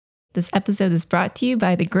This episode is brought to you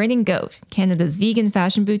by The Grinning Goat, Canada's vegan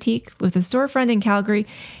fashion boutique with a storefront in Calgary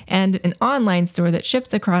and an online store that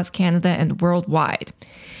ships across Canada and worldwide.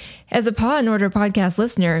 As a Paw Order podcast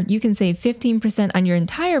listener, you can save 15% on your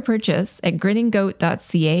entire purchase at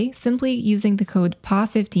grinninggoat.ca simply using the code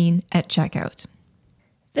PAW15 at checkout.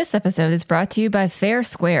 This episode is brought to you by Fair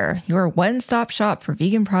Square, your one-stop shop for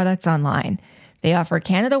vegan products online. They offer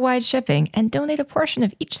Canada-wide shipping and donate a portion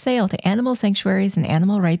of each sale to animal sanctuaries and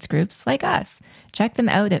animal rights groups like us. Check them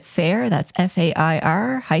out at fair, that's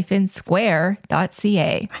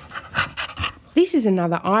FAIR-square.ca. This is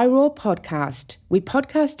another iRaw podcast. We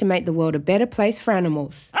podcast to make the world a better place for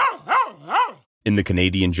animals. In the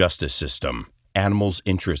Canadian justice system, animals'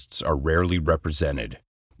 interests are rarely represented,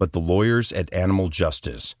 but the lawyers at Animal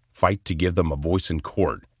Justice fight to give them a voice in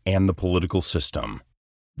court and the political system.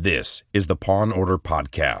 This is the Paw Order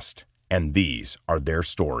podcast, and these are their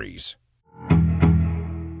stories.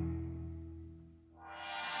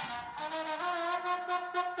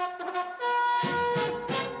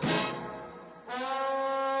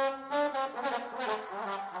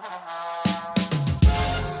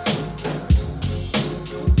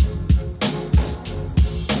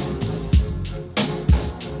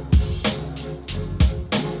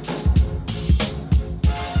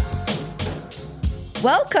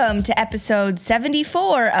 Welcome to episode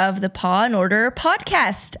 74 of the Paw Order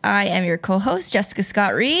podcast. I am your co-host, Jessica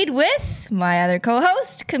Scott-Reid, with my other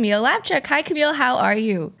co-host, Camille Lapchuk. Hi, Camille. How are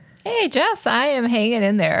you? Hey, Jess, I am hanging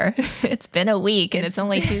in there. It's been a week, and it's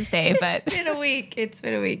only Tuesday, but... It's been a week.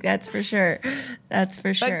 That's for sure. But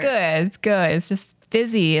good. It's good. It's just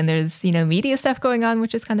busy, and there's, media stuff going on,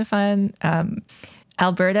 which is kind of fun.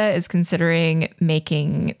 Alberta is considering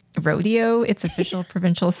making rodeo its official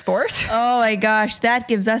provincial sport. Oh my gosh, that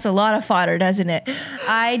gives us a lot of fodder, doesn't it?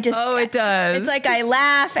 Oh, it does. It's like I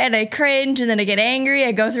laugh and I cringe and then I get angry.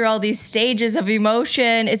 I go through all these stages of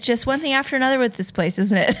emotion. It's just one thing after another with this place,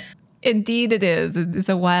 isn't it? Indeed it is. It's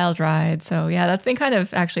a wild ride. So yeah, that's been kind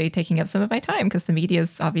of actually taking up some of my time because the media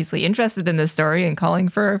is obviously interested in this story and calling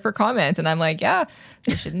for comment. And I'm like, yeah,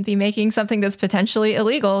 they shouldn't be making something that's potentially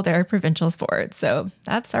illegal their provincial sport. So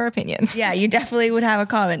that's our opinion. Yeah, you definitely would have a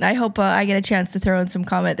comment. I hope I get a chance to throw in some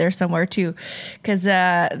comment there somewhere too. Because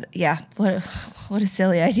what a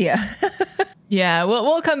silly idea. Yeah,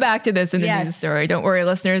 we'll come back to this in the news story. Don't worry,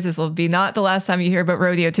 listeners. This will be not the last time you hear about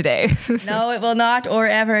rodeo today. No, it will not, or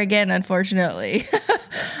ever again, unfortunately.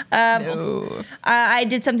 No. I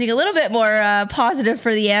did something a little bit more positive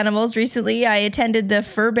for the animals recently. I attended the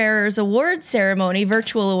Fur Bearers Awards ceremony,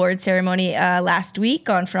 virtual award ceremony, last week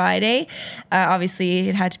on Friday. Obviously,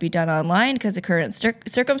 it had to be done online because of current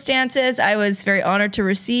circumstances. I was very honored to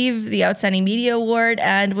receive the Outstanding Media Award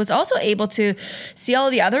and was also able to see all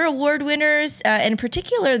the other award winners. In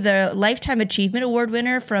particular, the Lifetime Achievement Award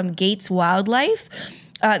winner from Gates Wildlife.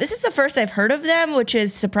 This is the first I've heard of them, which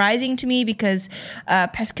is surprising to me because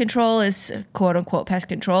pest control is, quote unquote, pest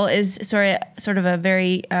control is sort of a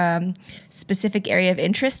very specific area of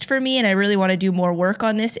interest for me. And I really want to do more work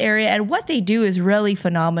on this area. And what they do is really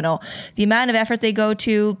phenomenal. The amount of effort they go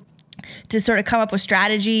to sort of come up with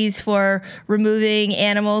strategies for removing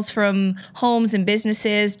animals from homes and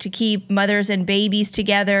businesses to keep mothers and babies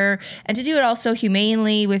together and to do it also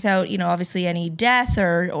humanely without, obviously any death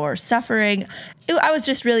or suffering. I was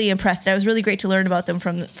just really impressed. It was really great to learn about them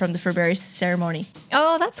from the Fur Bearers ceremony.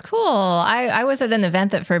 Oh, that's cool. I was at an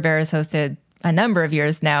event that Fur Bearers hosted a number of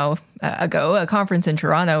years now ago, a conference in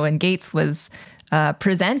Toronto, and Gates was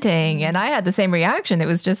presenting, and I had the same reaction. It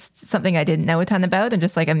was just something I didn't know a ton about, and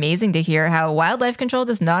just like amazing to hear how wildlife control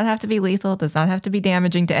does not have to be lethal, does not have to be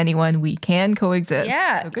damaging to anyone. We can coexist.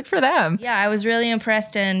 Yeah, so good for them. Yeah, I was really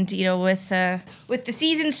impressed, and with the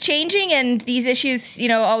seasons changing and these issues,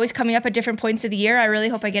 always coming up at different points of the year, I really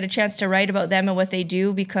hope I get a chance to write about them and what they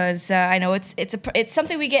do because I know it's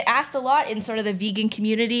something we get asked a lot in sort of the vegan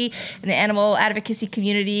community and the animal advocacy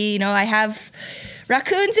community. I have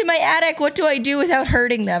raccoons in my attic. What do I do without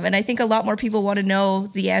hurting them? And I think a lot more people want to know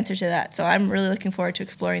the answer to that. So I'm really looking forward to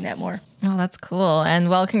exploring that more. Oh, that's cool.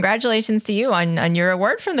 And well, congratulations to you on your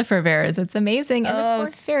award from the Fur Bearers. It's amazing. And of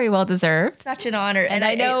course, very well deserved. Such an honor. And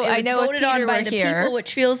I know it was voted on by the people,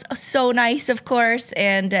 which feels so nice, of course.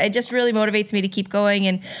 And it just really motivates me to keep going.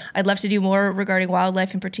 And I'd love to do more regarding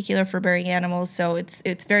wildlife, in particular for bearing animals. So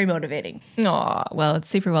it's very motivating. Oh, well, it's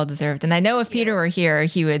super well deserved. And I know if Peter were here,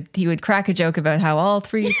 he would crack a joke about how all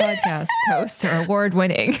three podcast hosts are award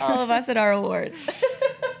winning. All of us at our awards.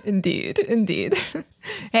 Indeed.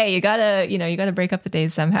 Hey, you gotta break up the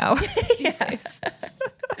days somehow these days.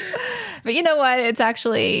 But you know what? It's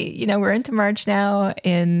actually, we're into March now.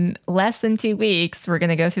 In less than 2 weeks, we're going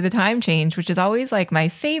to go through the time change, which is always like my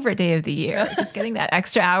favorite day of the year. Just getting that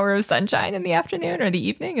extra hour of sunshine in the afternoon or the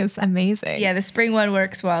evening is amazing. Yeah, the spring one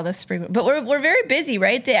works well. But we're very busy,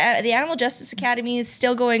 right? The Animal Justice Academy is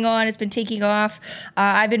still going on. It's been taking off.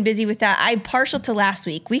 I've been busy with that. I'm partial to last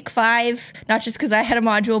week 5, not just because I had a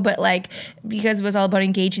module, but like because it was all about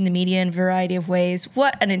engaging the media in a variety of ways.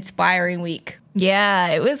 What an inspiring week. Yeah,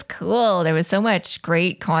 it was cool. There was so much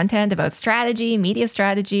great content about strategy, media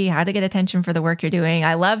strategy, how to get attention for the work you're doing.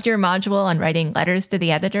 I loved your module on writing letters to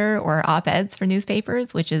the editor or op-eds for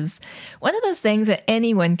newspapers, which is one of those things that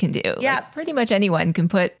anyone can do. Yeah. Like, pretty much anyone can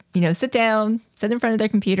sit down, sit in front of their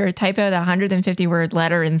computer, type out a 150-word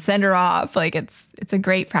letter and send her off. Like it's a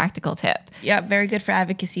great practical tip. Yeah, very good for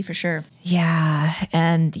advocacy for sure. Yeah.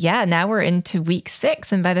 And now we're into week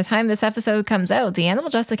 6. And by the time this episode comes out, the Animal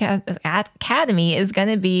Justice Academy is going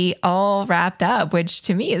to be all wrapped up, which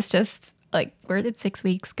to me is just like, where did 6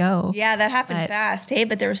 weeks go? Yeah, that happened fast, hey?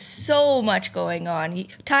 But there was so much going on.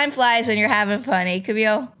 Time flies when you're having fun, eh,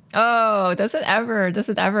 Camille? Oh, does it ever?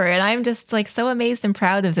 And I'm just like so amazed and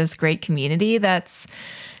proud of this great community that's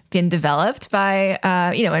been developed by,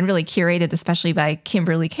 and really curated, especially by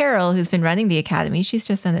Kimberly Carroll, who's been running the Academy. She's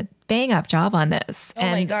just done a bang up job on this. Oh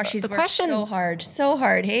my gosh, she's worked so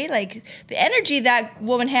hard, hey? Like the energy that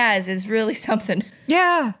woman has is really something.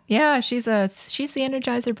 Yeah, she's the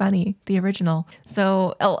Energizer Bunny, the original.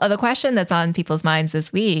 So the question that's on people's minds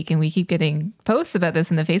this week, and we keep getting posts about this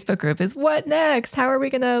in the Facebook group, is what next? How are we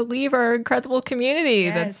going to leave our incredible community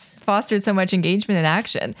that's fostered so much engagement and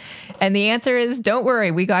action? And the answer is, don't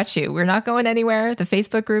worry, we got you. We're not going anywhere. The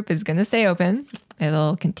Facebook group is going to stay open.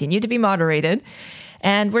 It'll continue to be moderated.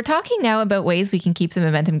 And we're talking now about ways we can keep the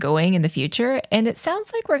momentum going in the future. And it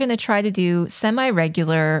sounds like we're going to try to do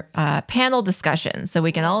semi-regular panel discussions so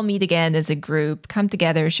we can all meet again as a group, come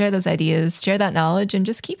together, share those ideas, share that knowledge, and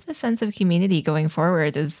just keep the sense of community going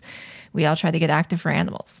forward as we all try to get active for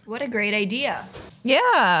animals. What a great idea.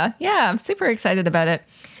 Yeah, I'm super excited about it.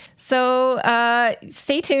 So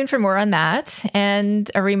stay tuned for more on that. And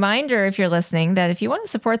a reminder, if you're listening, that if you want to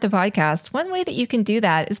support the podcast, one way that you can do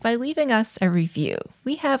that is by leaving us a review.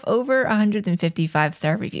 We have over 150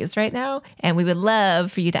 5-star reviews right now, and we would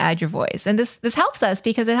love for you to add your voice. And this helps us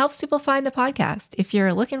because it helps people find the podcast. If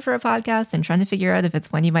you're looking for a podcast and trying to figure out if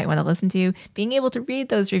it's one you might want to listen to, being able to read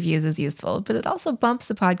those reviews is useful, but it also bumps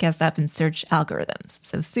the podcast up in search algorithms.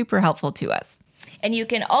 So super helpful to us. And you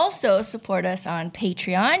can also support us on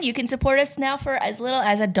Patreon. You can support us now for as little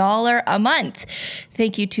as $1 a month.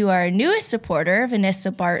 Thank you to our newest supporter,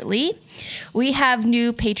 Vanessa Bartley. We have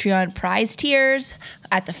new Patreon prize tiers.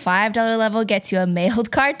 At the $5 level, gets you a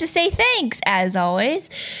mailed card to say thanks, as always.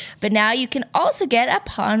 But now you can also get a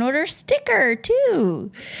Paw Order sticker,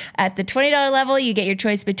 too. At the $20 level, you get your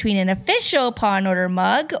choice between an official Paw Order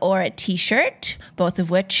mug or a t-shirt, both of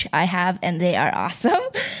which I have, and they are awesome.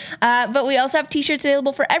 But we also have t-shirts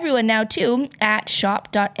available for everyone now, too, at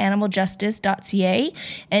shop.animaljustice.ca.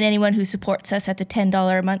 And anyone who supports us at the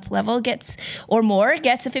 $10 a month level gets a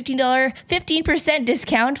 15%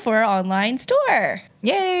 discount for our online store.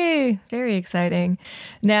 Yay! Very exciting.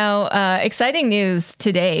 Now, exciting news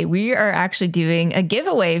today. We are actually doing a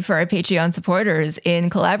giveaway for our Patreon supporters in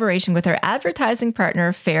collaboration with our advertising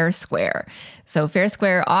partner, Fair Square. So Fair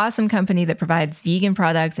Square, awesome company that provides vegan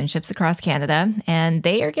products and ships across Canada. And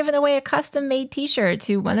they are giving away a custom-made t-shirt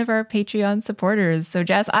to one of our Patreon supporters. So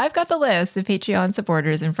Jess, I've got the list of Patreon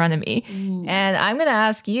supporters in front of me. Ooh. And I'm going to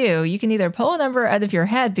ask you can either pull a number out of your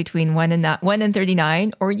head between 1 and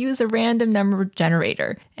 39 or use a random number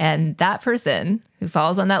generator. And that person who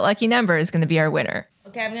falls on that lucky number is going to be our winner.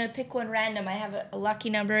 Okay, I'm going to pick one random. I have a lucky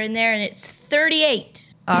number in there, and it's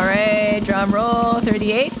 38. All right, drum roll,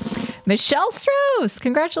 38. Michelle Strauss.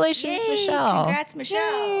 Congratulations, Yay, Michelle. Congrats,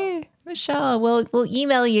 Michelle. Yay. Michelle, we'll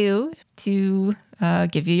email you to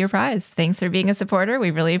give you your prize. Thanks for being a supporter.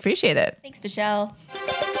 We really appreciate it. Thanks, Michelle.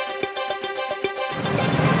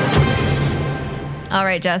 All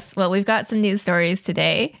right, Jess. Well, we've got some news stories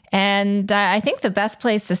today. And I think the best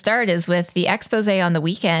place to start is with the expose on the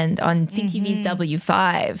weekend on CTV's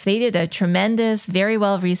W5. They did a tremendous, very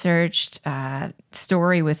well-researched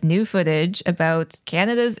story with new footage about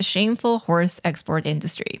Canada's shameful horse export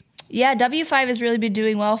industry. Yeah, W5 has really been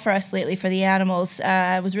doing well for us lately for the animals.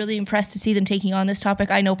 I was really impressed to see them taking on this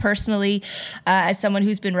topic. I know personally, as someone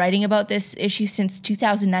who's been writing about this issue since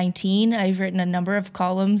 2019, I've written a number of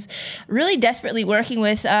columns, really desperately working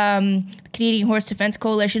with Canadian Horse Defense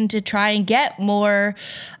Coalition to try and get more,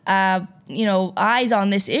 eyes on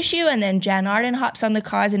this issue. And then Jan Arden hops on the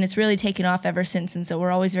cause, and it's really taken off ever since. And so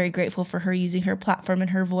we're always very grateful for her using her platform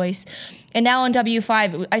and her voice. And now on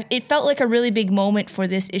W5, it felt like a really big moment for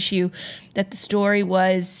this issue that the story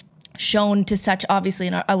was shown to such obviously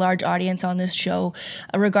a large audience on this show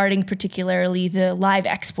regarding particularly the live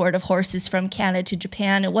export of horses from Canada to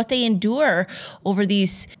Japan and what they endure over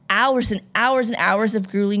these hours and hours and hours of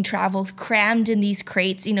grueling travels crammed in these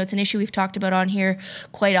crates. It's an issue we've talked about on here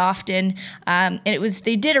quite often. And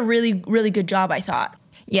they did a really, really good job, I thought.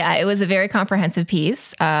 Yeah, it was a very comprehensive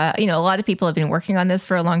piece. A lot of people have been working on this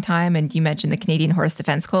for a long time, and you mentioned the Canadian Horse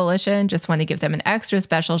Defense Coalition. Just want to give them an extra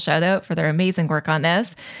special shout out for their amazing work on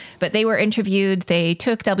this. But they were interviewed. They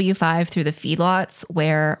took W5 through the feedlots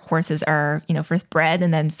where horses are, first bred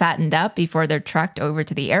and then fattened up before they're trucked over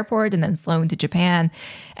to the airport and then flown to Japan.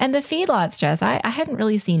 And the feedlots, Jess, I hadn't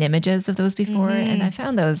really seen images of those before, and I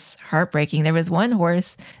found those heartbreaking. There was one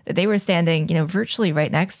horse that they were standing, virtually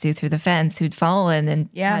right next to through the fence who'd fallen and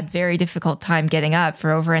had very difficult time getting up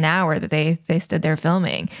for over an hour that they stood there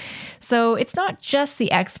filming. So it's not just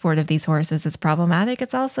the export of these horses that's problematic.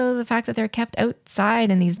 It's also the fact that they're kept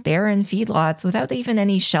outside in these barren feedlots without even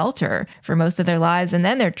any shelter for most of their lives. And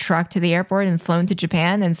then they're trucked to the airport and flown to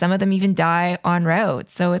Japan, and some of them even die en route.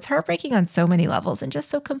 So it's heartbreaking on so many levels and just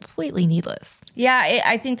so completely needless. Yeah,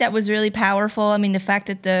 I think that was really powerful. I mean, the fact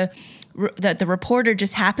that the reporter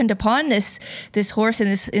just happened upon this horse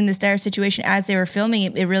in this dire situation as they were filming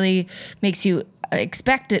it really makes you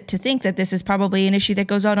expect it to think that this is probably an issue that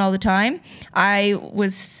goes on all the time. I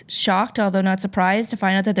was shocked, although not surprised, to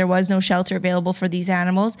find out that there was no shelter available for these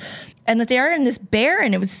animals and that they are in this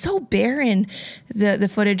barren. It was so barren, the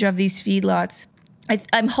footage of these feedlots.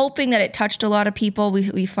 I'm hoping that it touched a lot of people.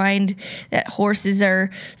 We find that horses are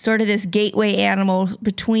sort of this gateway animal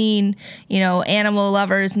between, animal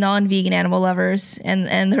lovers, non-vegan animal lovers,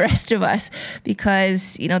 and the rest of us,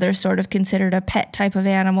 because, they're sort of considered a pet type of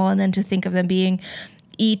animal. And then to think of them being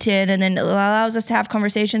eaten, and then it allows us to have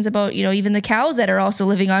conversations about, even the cows that are also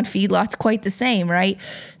living on feedlots quite the same, right?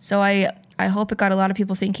 So I hope it got a lot of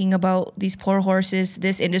people thinking about these poor horses,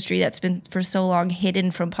 this industry that's been for so long hidden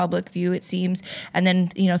from public view, it seems, and then,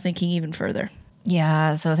 thinking even further.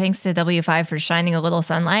 Yeah, so thanks to W5 for shining a little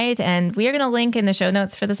sunlight. And we are going to link in the show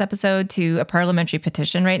notes for this episode to a parliamentary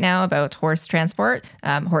petition right now about horse transport,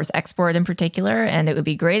 horse export in particular. And it would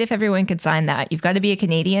be great if everyone could sign that. You've got to be a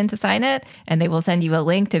Canadian to sign it, and they will send you a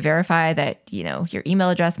link to verify that, your email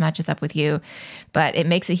address matches up with you. But it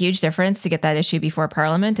makes a huge difference to get that issue before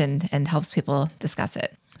Parliament and helps people discuss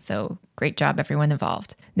it. So great job, everyone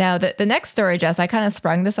involved. Now, the next story, Jess, I kind of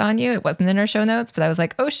sprung this on you. It wasn't in our show notes, but I was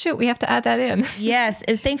like, oh, shoot, we have to add that in. Yes.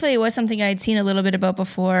 Thankfully, it was something I'd seen a little bit about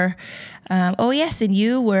before. Yes. And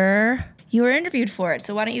you were interviewed for it.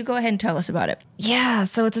 So why don't you go ahead and tell us about it? Yeah.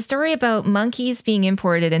 So it's a story about monkeys being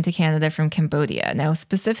imported into Canada from Cambodia. Now,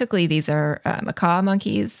 specifically, these are macaw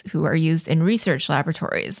monkeys who are used in research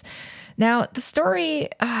laboratories. Now, the story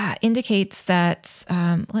indicates that,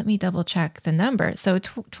 let me double check the number. So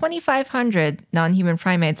 2,500 non-human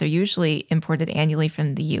primates are usually imported annually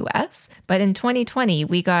from the U.S. But in 2020,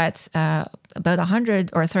 we got about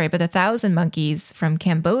 1,000 monkeys from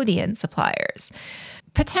Cambodian suppliers,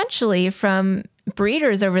 potentially from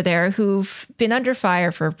breeders over there who've been under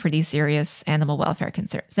fire for pretty serious animal welfare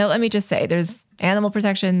concerns. Now, let me just say, there's animal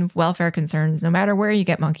protection, welfare concerns, no matter where you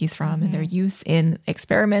get monkeys from, and their use in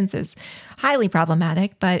experiments is highly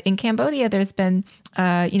problematic. But in Cambodia, there's been,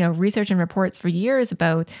 research and reports for years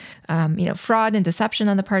about, fraud and deception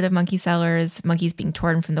on the part of monkey sellers, monkeys being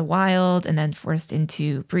torn from the wild and then forced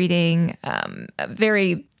into breeding,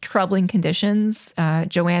 very troubling conditions.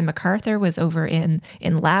 Joanne MacArthur was over in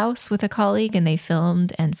Laos with a colleague, and they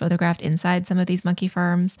filmed and photographed inside some of these monkey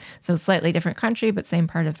farms. So slightly different country, but same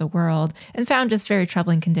part of the world, and found just very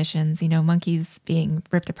troubling conditions. Monkeys being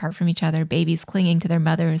ripped apart from each other, babies clinging to their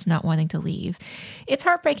mothers, not wanting to leave. It's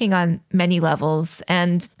heartbreaking on many levels.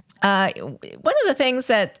 And one of the things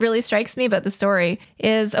that really strikes me about the story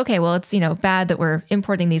is, okay, well, it's, bad that we're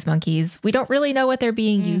importing these monkeys. We don't really know what they're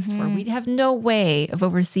being used for. We have no way of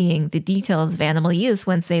overseeing the details of animal use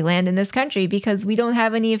once they land in this country because we don't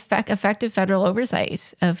have any effective federal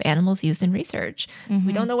oversight of animals used in research. So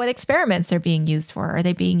we don't know what experiments they're being used for. Are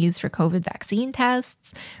they being used for COVID vaccine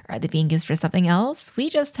tests? Are they being used for something else?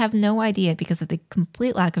 We just have no idea because of the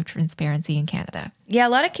complete lack of transparency in Canada. Yeah, a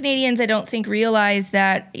lot of Canadians, I don't think, realize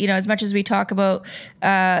that, as much as we talk about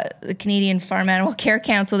the Canadian Farm Animal Care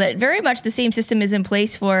Council, that very much the same system is in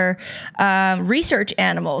place for research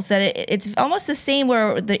animals, that it's almost the same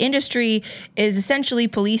where the industry is essentially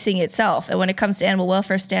policing itself. And when it comes to animal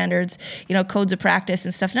welfare standards, codes of practice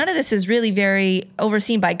and stuff, none of this is really very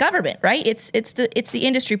overseen by government, right? It's the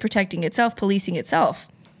industry protecting itself, policing itself.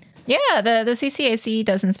 Yeah, the CCAC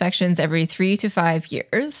does inspections every 3 to 5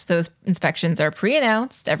 years. Those inspections are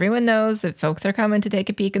pre-announced. Everyone knows that folks are coming to take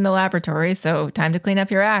a peek in the laboratory, so time to clean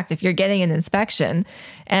up your act if you're getting an inspection.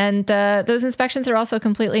 And those inspections are also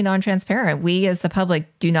completely non-transparent. We, as the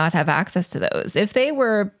public, do not have access to those. If they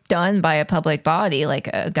were done by a public body, like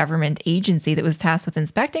a government agency that was tasked with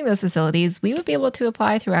inspecting those facilities, we would be able to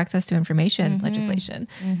apply through access to information legislation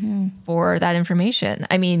for that information.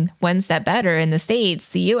 I mean, one step better, in the States,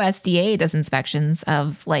 the USDA does inspections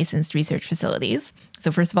of licensed research facilities.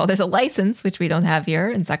 So first of all, there's a license, which we don't have here.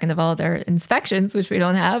 And second of all, there are inspections, which we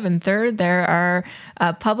don't have. And third, there are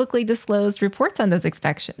publicly disclosed reports on those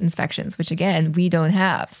inspections, which again, we don't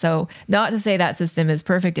have. So not to say that system is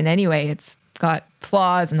perfect in any way. It's got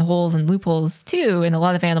flaws and holes and loopholes too, and a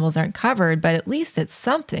lot of animals aren't covered, but at least it's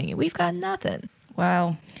something. We've got nothing.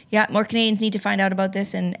 Wow. Yeah, more Canadians need to find out about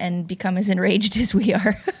this and become as enraged as we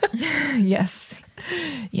are. Yes.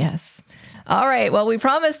 All right. Well, we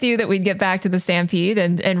promised you that we'd get back to the stampede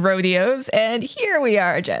and rodeos, and here we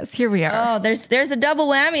are, Jess. Here we are. Oh, there's a double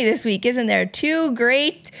whammy this week, isn't there? 2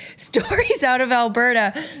 great stories out of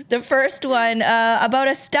Alberta. The first one about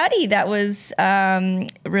a study that was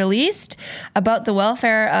released about the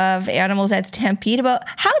welfare of animals at Stampede, about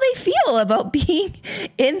how they feel about being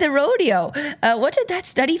in the rodeo. What did that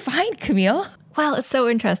study find, Camille? Well, it's so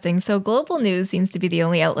interesting. So Global News seems to be the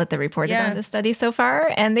only outlet that reported on this study so far,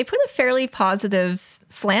 and they put a fairly positive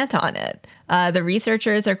slant on it. The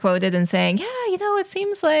researchers are quoted in saying, it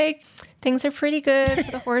seems like things are pretty good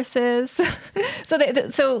for the horses.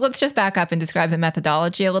 So let's just back up and describe the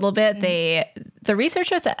methodology a little bit. The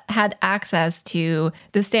researchers had access to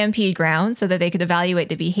the stampede ground so that they could evaluate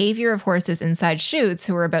the behavior of horses inside chutes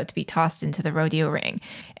who were about to be tossed into the rodeo ring.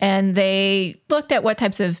 And they looked at what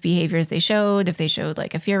types of behaviors they showed, if they showed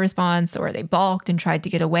like a fear response or they balked and tried to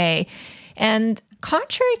get away. And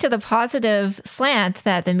contrary to the positive slant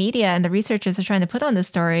that the media and the researchers are trying to put on this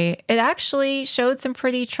story, it actually showed some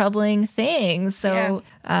pretty troubling things. So,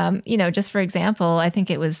 just for example, I think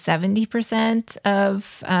it was 70%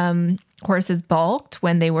 of horses balked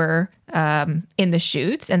when they were in the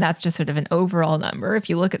chute, and that's just sort of an overall number. If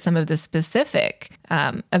you look at some of the specific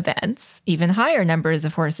events, even higher numbers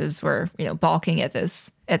of horses were, balking at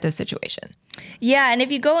this situation. Yeah, and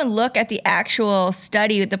if you go and look at the actual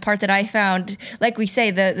study, the part that I found, like we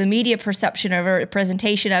say, the media perception of or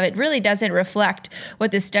presentation of it really doesn't reflect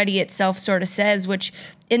what the study itself sort of says, which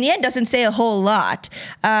in the end doesn't say a whole lot.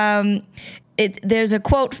 There's a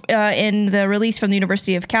quote in the release from the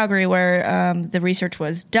University of Calgary where the research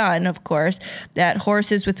was done, of course, that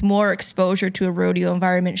horses with more exposure to a rodeo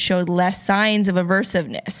environment showed less signs of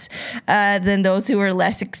aversiveness than those who were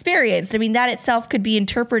less experienced. I mean, that itself could be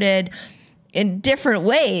interpreted in different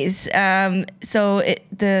ways. The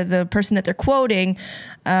person that they're quoting,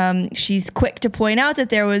 she's quick to point out that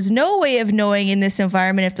there was no way of knowing in this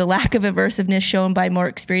environment if the lack of aversiveness shown by more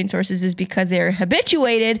experienced horses is because they're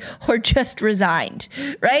habituated or just resigned,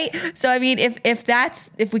 right? So, I mean,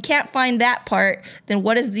 if we can't find that part, then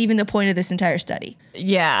what is even the point of this entire study?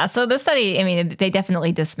 Yeah. So the study, I mean, they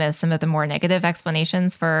definitely dismiss some of the more negative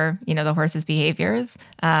explanations for, the horses' behaviors.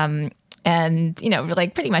 And,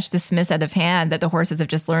 pretty much dismiss out of hand that the horses have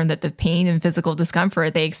just learned that the pain and physical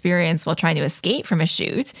discomfort they experience while trying to escape from a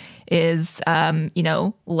chute is,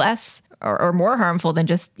 less or more harmful than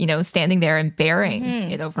just, standing there and bearing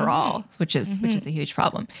it overall, which is a huge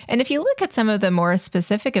problem. And if you look at some of the more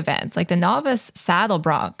specific events, like the novice saddle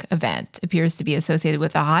bronc event appears to be associated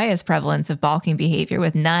with the highest prevalence of balking behavior,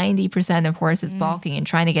 with 90% of horses balking and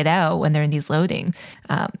trying to get out when they're in these loading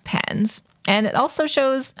pens. And it also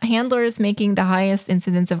shows handlers making the highest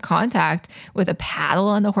incidence of contact with a paddle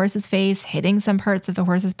on the horse's face, hitting some parts of the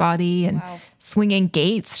horse's body, and swinging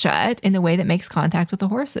gates shut in a way that makes contact with the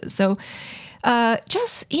horses. So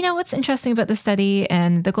what's interesting about the study,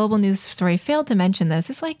 and the Global News story failed to mention this,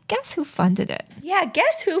 is guess who funded it? Yeah,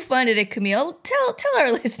 guess who funded it, Camille? Tell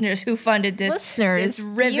our listeners who funded this, listeners, this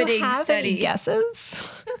riveting do you have study. Any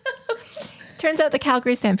guesses? Turns out the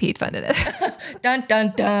Calgary Stampede funded it. Dun,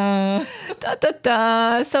 dun, dun. Da, da,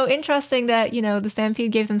 da. So interesting that, the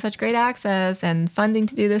Stampede gave them such great access and funding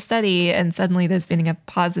to do this study, and suddenly there's been a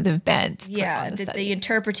positive bent. Yeah, the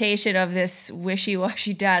interpretation of this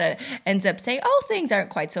wishy-washy data ends up saying, oh, things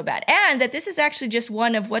aren't quite so bad. And that this is actually just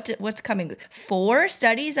one of what's coming. 4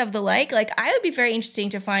 studies of the like. Like, I would be very interesting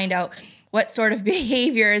to find out what sort of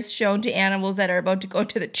behavior is shown to animals that are about to go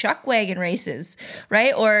to the chuck wagon races,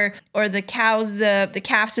 right? Or the cows, the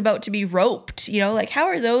calf's about to be roped, like how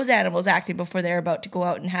are those animals acting before they're about to go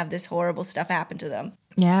out and have this horrible stuff happen to them?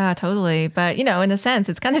 Yeah, totally. But, in a sense,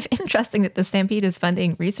 it's kind of interesting that the Stampede is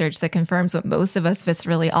funding research that confirms what most of us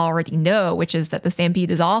viscerally already know, which is that the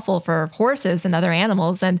Stampede is awful for horses and other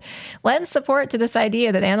animals, and lends support to this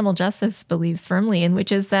idea that animal justice believes firmly in,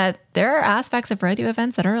 which is that there are aspects of rodeo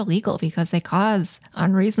events that are illegal because they cause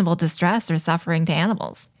unreasonable distress or suffering to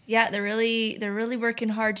animals. Yeah, they're really working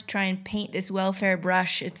hard to try and paint this welfare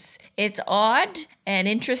brush. It's odd and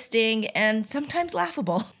interesting and sometimes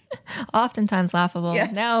laughable. Oftentimes laughable.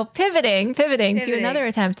 Yes. Now pivoting to another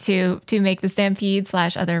attempt to make the Stampede /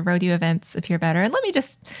 other rodeo events appear better. And let me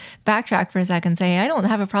just backtrack for a second and say I don't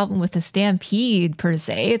have a problem with the Stampede per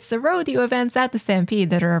se. It's the rodeo events at the Stampede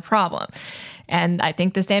that are a problem. And I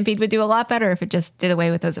think the Stampede would do a lot better if it just did away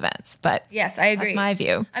with those events. But yes, I agree. That's my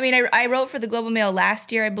view. I mean, I wrote for the Globe and Mail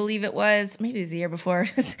last year, I believe it was. Maybe it was the year before.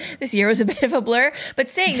 This year was a bit of a blur. But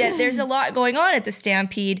saying that there's a lot going on at the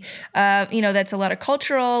Stampede, that's a lot of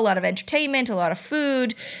cultural, a lot of entertainment, a lot of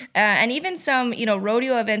food, and even some,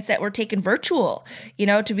 rodeo events that were taken virtual,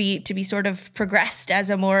 to be sort of progressed as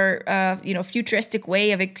a more, futuristic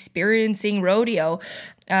way of experiencing rodeo.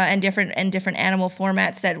 And different animal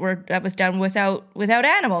formats that was done without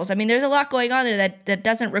animals. I mean, there's a lot going on there that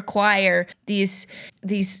doesn't require these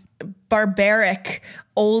barbaric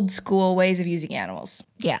old school ways of using animals.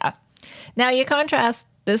 Yeah. Now you contrast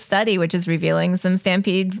this study, which is revealing some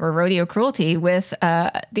Stampede or rodeo cruelty, with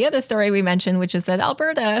the other story we mentioned, which is that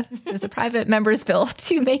Alberta, there's a private member's bill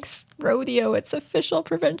to make rodeo its official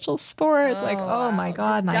provincial sport. Oh my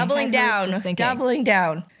God. Just doubling the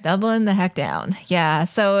heck down. Yeah.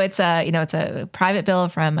 So it's a private bill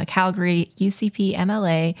from a Calgary UCP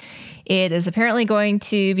MLA. It is apparently going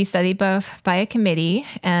to be studied by a committee.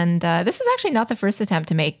 And this is actually not the first attempt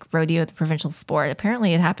to make rodeo the provincial sport.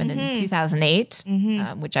 Apparently it happened in 2008,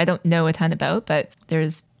 which I don't know a ton about, but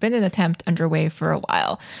there's been an attempt underway for a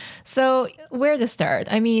while. So where to start?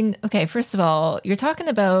 I mean, okay, first of all, you're talking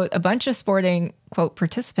about a bunch of sporting, quote,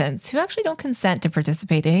 participants who actually don't consent to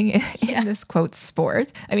participating in this, quote,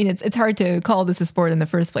 sport. I mean, it's hard to call this a sport in the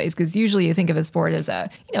first place because usually you think of a sport as a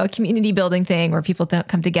community building thing where people don't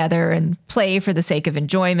come together and play for the sake of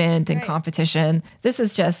enjoyment and competition. This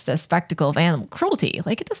is just a spectacle of animal cruelty.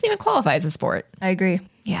 It doesn't even qualify as a sport. I agree.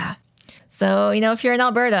 Yeah. So, if you're in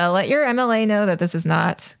Alberta, let your MLA know that this is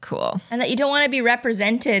not cool. And that you don't want to be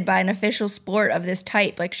represented by an official sport of this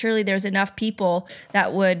type. Surely there's enough people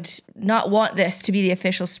that would not want this to be the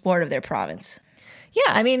official sport of their province. Yeah,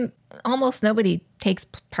 I mean, almost nobody takes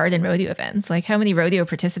part in rodeo events. How many rodeo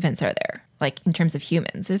participants are there? In terms of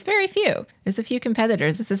humans, there's very few. There's a few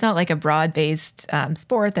competitors. This is not a broad-based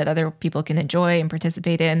sport that other people can enjoy and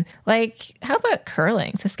participate in. How about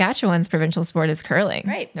curling? Saskatchewan's provincial sport is curling.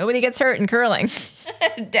 Right. Nobody gets hurt in curling.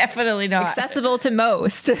 Definitely not. Accessible to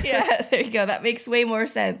most. Yeah, there you go. That makes way more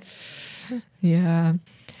sense. Yeah.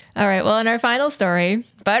 All right. Well, in our final story,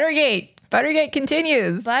 Buttergate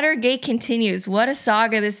continues. Buttergate continues. What a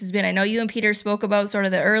saga this has been. I know you and Peter spoke about sort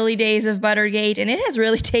of the early days of Buttergate, and it has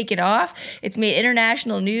really taken off. It's made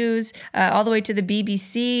international news all the way to the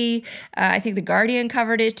BBC. I think The Guardian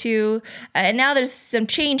covered it too. And now there's some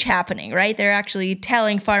change happening, right? They're actually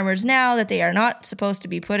telling farmers now that they are not supposed to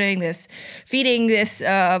be feeding this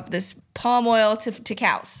palm oil to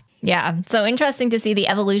cows. Yeah. So interesting to see the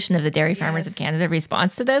evolution of the Dairy Farmers of Canada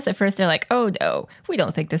response to this. At first, they're like, oh, no, we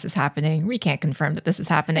don't think this is happening. We can't confirm that this is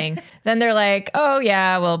happening. Then they're like, oh,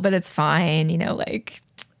 yeah, well, but it's fine.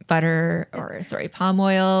 Palm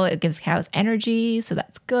oil. It gives cows energy. So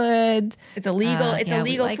that's good. It's a legal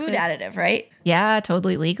food additive, right? Yeah,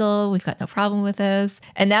 totally legal. We've got no problem with this.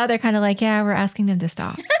 And now they're kind of like, yeah, we're asking them to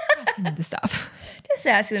stop. Just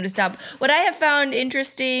asking them to stop. What I have found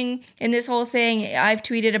interesting in this whole thing, I've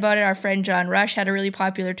tweeted about it. Our friend John Rush had a really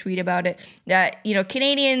popular tweet about it. That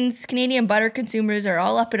Canadian butter consumers are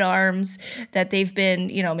all up in arms that they've been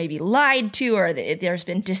maybe lied to, or there's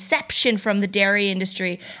been deception from the dairy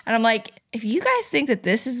industry. And I'm like, if you guys think that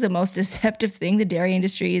this is the most deceptive thing the dairy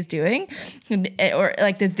industry is doing, or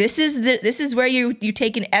that this is where you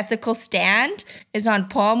take an ethical stand is on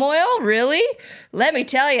palm oil, really? Let me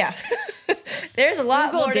tell you. There's a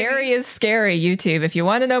lot Google more. Dairy is Scary, YouTube, if you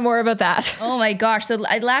want to know more about that. Oh my gosh. So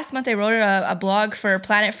last month I wrote a blog for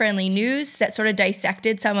Planet Friendly News that sort of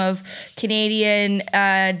dissected some of Canadian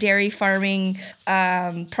dairy farming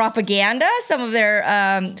propaganda, some of their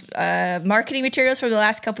marketing materials for the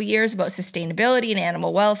last couple of years about sustainability and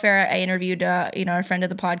animal welfare. I interviewed our friend of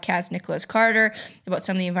the podcast, Nicholas Carter, about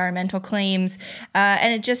some of the environmental claims.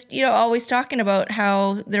 And it just, always talking about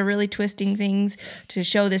how they're really twisting things to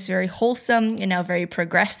show this very wholesome and now very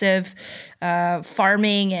progressive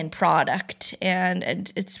farming and product.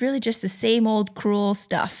 And it's really just the same old cruel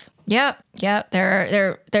stuff. Yeah.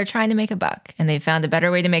 They're trying to make a buck, and they found a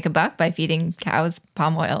better way to make a buck by feeding cows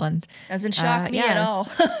palm oil. And doesn't shock me at all.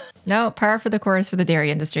 No, par for the course for the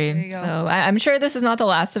dairy industry. So I'm sure this is not the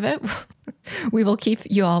last of it. We will keep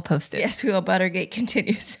you all posted. Yes, we will. Buttergate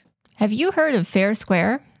continues. Have you heard of Fair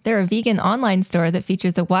Square? They're a vegan online store that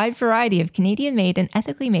features a wide variety of Canadian-made and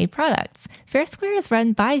ethically made products. Fair Square is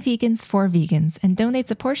run by vegans for vegans and donates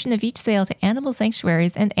a portion of each sale to animal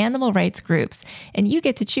sanctuaries and animal rights groups. And you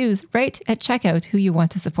get to choose right at checkout who you want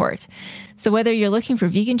to support. So whether you're looking for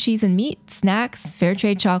vegan cheese and meat, snacks, fair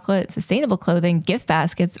trade chocolate, sustainable clothing, gift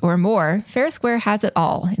baskets, or more, Fair Square has it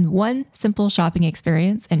all in one simple shopping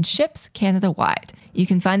experience and ships Canada-wide. You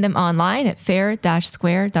can find them online at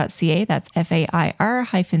fair-square.ca. That's FAIR-square.ca.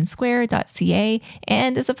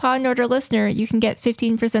 And as a Paw Order listener, you can get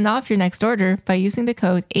 15% off your next order by using the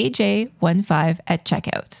code AJ15 at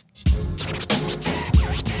checkout.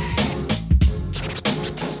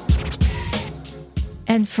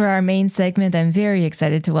 And for our main segment, I'm very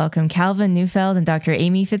excited to welcome Calvin Neufeld and Dr.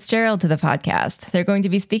 Amy Fitzgerald to the podcast. They're going to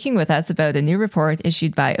be speaking with us about a new report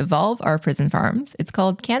issued by Evolve Our Prison Farms. It's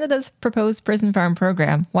called Canada's Proposed Prison Farm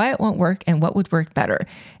Program, Why It Won't Work and What Would Work Better.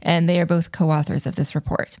 And they are both co-authors of this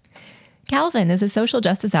report. Calvin is a social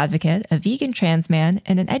justice advocate, a vegan trans man,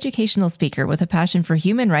 and an educational speaker with a passion for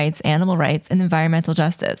human rights, animal rights, and environmental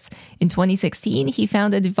justice. In 2016, he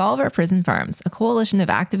founded Evolve Our Prison Farms, a coalition of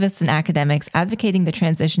activists and academics advocating the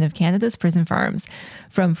transition of Canada's prison farms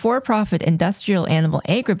from for-profit industrial animal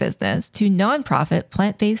agribusiness to non-profit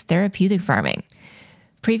plant-based therapeutic farming.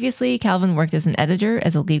 Previously, Calvin worked as an editor,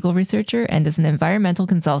 as a legal researcher, and as an environmental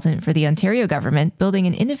consultant for the Ontario government, building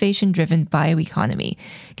an innovation-driven bioeconomy.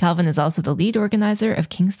 Calvin is also the lead organizer of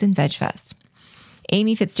Kingston Veg Fest.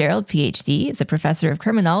 Amy Fitzgerald, PhD, is a professor of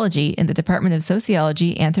criminology in the Department of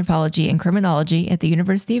Sociology, Anthropology, and Criminology at the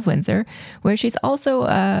University of Windsor, where she's also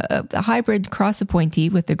a hybrid cross-appointee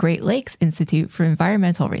with the Great Lakes Institute for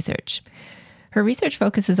Environmental Research. Her research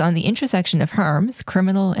focuses on the intersection of harms,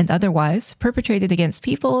 criminal and otherwise, perpetrated against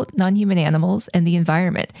people, non-human animals, and the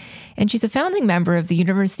environment. And she's a founding member of the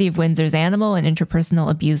University of Windsor's Animal and Interpersonal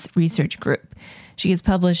Abuse Research Group. She has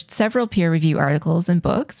published several peer-reviewed articles and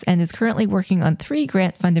books and is currently working on 3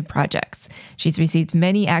 grant-funded projects. She's received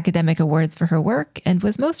many academic awards for her work and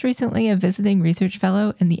was most recently a visiting research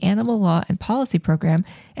fellow in the Animal Law and Policy program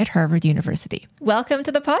at Harvard University. Welcome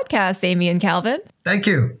to the podcast, Amy and Calvin. Thank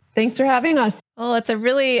you. Thanks for having us. Well, it's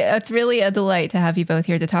really a delight to have you both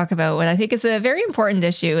here to talk about what I think is a very important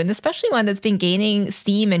issue, and especially one that's been gaining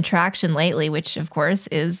steam and traction lately, which, of course,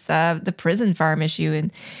 is the prison farm issue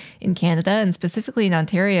in Canada and specifically in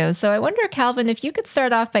Ontario. So I wonder, Calvin, if you could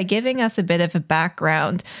start off by giving us a bit of a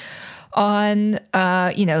background on,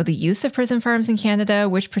 the use of prison farms in Canada,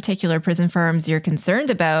 which particular prison farms you're concerned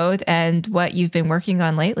about, and what you've been working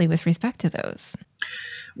on lately with respect to those.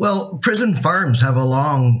 Well, prison farms have a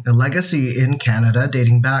long legacy in Canada,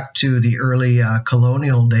 dating back to the early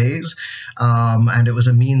colonial days, and it was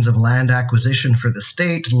a means of land acquisition for the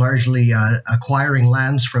state, largely acquiring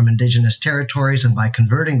lands from Indigenous territories, and by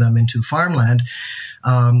converting them into farmland,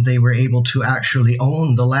 they were able to actually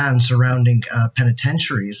own the land surrounding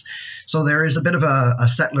penitentiaries. So there is a bit of a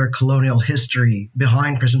settler colonial history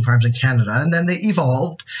behind prison farms in Canada, and then they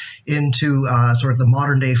evolved into sort of the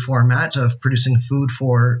modern day format of producing food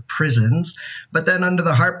for prisons. But then under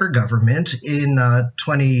the Harper government in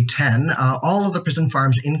 2010, all of the prison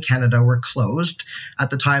farms in Canada were closed.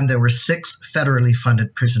 At the time, there were 6 federally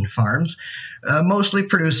funded prison farms, mostly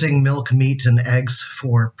producing milk, meat, and eggs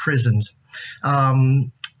for prisons.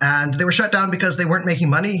 And they were shut down because they weren't making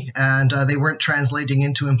money and they weren't translating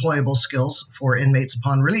into employable skills for inmates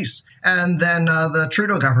upon release. And then the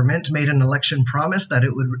Trudeau government made an election promise that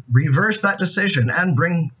it would reverse that decision and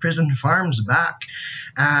bring prison farms back.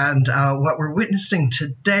 And what we're witnessing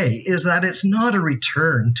today is that it's not a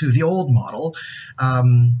return to the old model.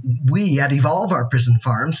 We at Evolve Our Prison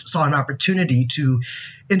Farms saw an opportunity to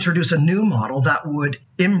introduce a new model that would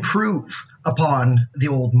improve upon the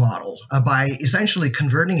old model by essentially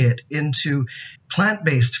converting it into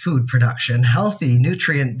plant-based food production, healthy,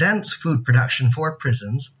 nutrient-dense food production for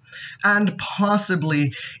prisons, and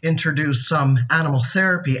possibly introduce some animal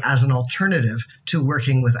therapy as an alternative to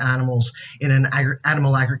working with animals in an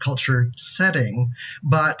animal agriculture setting.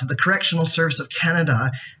 But the Correctional Service of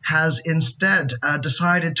Canada has instead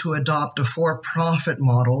decided to adopt a for-profit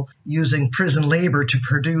model using prison labor to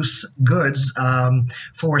produce goods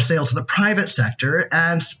for sale to the private sector,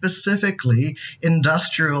 and specifically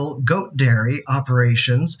industrial goat dairy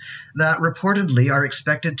operations that reportedly are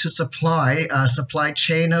expected to supply a supply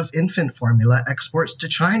chain of infant formula exports to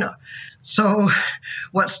China. So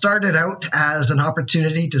what started out as an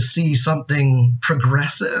opportunity to see something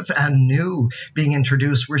progressive and new being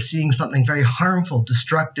introduced, we're seeing something very harmful,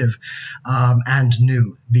 destructive, and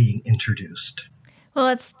new being introduced. Well,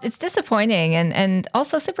 it's disappointing and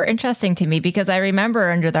also super interesting to me, because I remember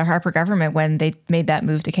under the Harper government when they made that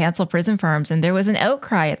move to cancel prison farms, and there was an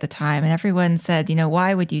outcry at the time, and everyone said,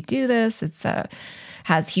 why would you do this? It's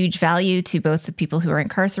has huge value to both the people who are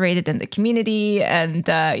incarcerated and the community. And,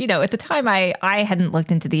 at the time I hadn't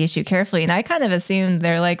looked into the issue carefully, and I kind of assumed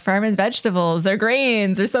they're like farming vegetables or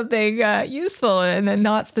grains or something useful, and then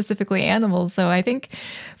not specifically animals. So I think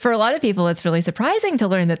for a lot of people, it's really surprising to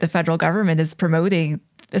learn that the federal government is promoting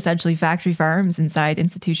essentially factory farms inside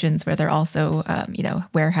institutions where they're also,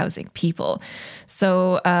 warehousing people.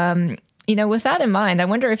 So, with that in mind, I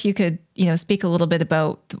wonder if you could, speak a little bit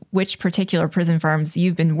about which particular prison farms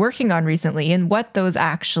you've been working on recently and what those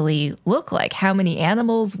actually look like. How many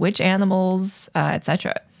animals, which animals, et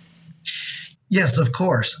cetera. Yes, of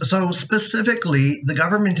course. So specifically, the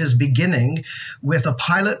government is beginning with a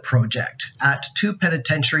pilot project at 2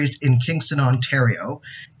 penitentiaries in Kingston, Ontario.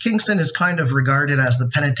 Kingston is kind of regarded as the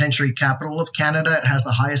penitentiary capital of Canada. It has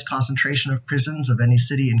the highest concentration of prisons of any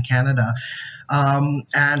city in Canada.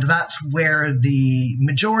 And that's where the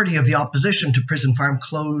majority of the opposition to prison farm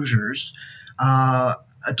closures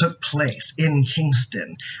took place, in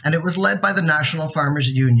Kingston. And it was led by the National Farmers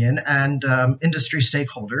Union and industry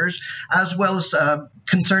stakeholders, as well as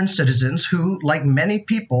concerned citizens who, like many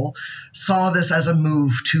people, saw this as a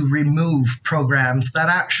move to remove programs that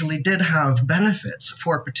actually did have benefits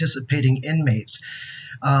for participating inmates.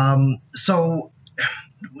 So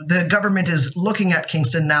the government is looking at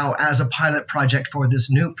Kingston now as a pilot project for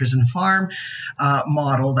this new prison farm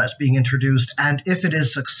model that's being introduced. And if it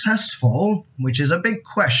is successful, which is a big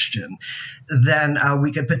question, then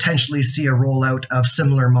we could potentially see a rollout of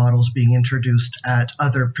similar models being introduced at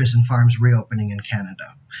other prison farms reopening in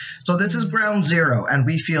Canada. So this is ground zero, and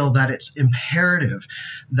we feel that it's imperative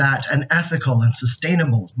that an ethical and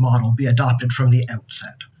sustainable model be adopted from the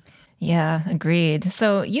outset. Yeah, agreed.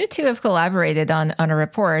 So you two have collaborated on a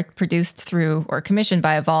report produced through or commissioned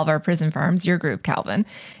by Evolve Our Prison Farms, your group, Calvin.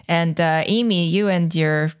 And Amy, you and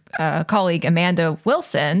your colleague Amanda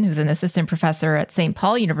Wilson, who's an assistant professor at St.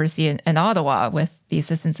 Paul University in Ottawa, with the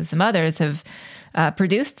assistance of some others, have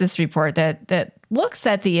produced this report that looks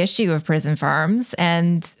at the issue of prison farms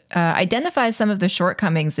and identifies some of the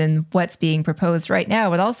shortcomings in what's being proposed right now,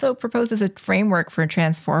 but also proposes a framework for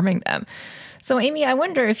transforming them. So, Amy, I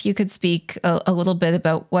wonder if you could speak a little bit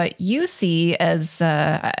about what you see as,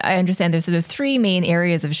 I understand there's sort of 3 main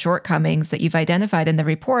areas of shortcomings that you've identified in the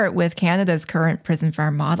report with Canada's current prison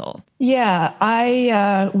farm model. Yeah,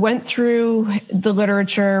 I went through the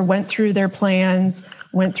literature, went through their plans,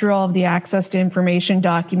 went through all of the access to information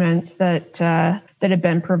documents that have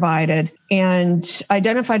been provided, and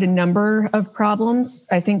identified a number of problems.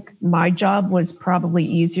 I think my job was probably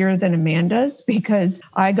easier than Amanda's, because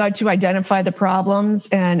I got to identify the problems,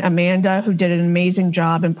 and Amanda, who did an amazing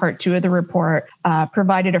job in part 2 of the report,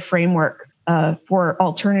 provided a framework for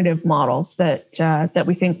alternative models that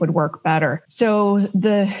we think would work better. So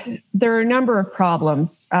there are a number of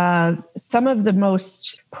problems. Some of the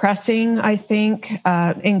most pressing, I think,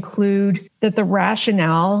 include that the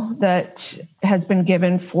rationale that has been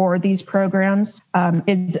given for these programs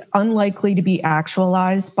is unlikely to be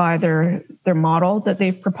actualized by their model that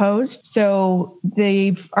they've proposed. So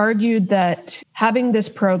they've argued that having this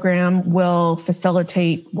program will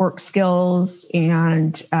facilitate work skills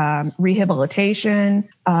and rehabilitation,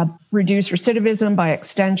 reduce recidivism by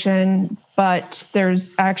extension, but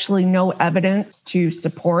there's actually no evidence to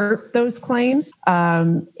support those claims.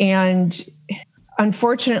 And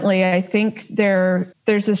unfortunately, I think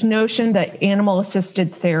there's this notion that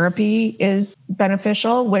animal-assisted therapy is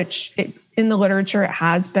beneficial, which in the literature. It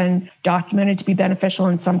has been documented to be beneficial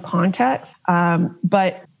in some contexts.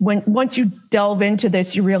 But once you delve into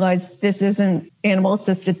this, you realize this isn't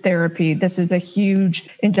animal-assisted therapy. This is a huge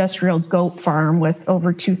industrial goat farm with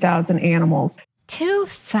over 2,000 animals.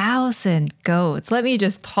 2,000 goats. Let me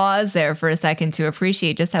just pause there for a second to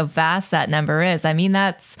appreciate just how vast that number is. I mean,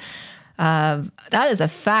 that is a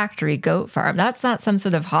factory goat farm. That's not some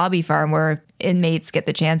sort of hobby farm where inmates get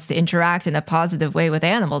the chance to interact in a positive way with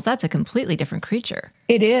animals. That's a completely different creature.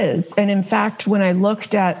 It is. And in fact, when I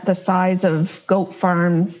looked at the size of goat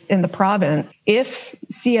farms in the province, if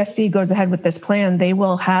CSC goes ahead with this plan, they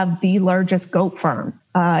will have the largest goat farm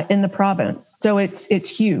in the province. So it's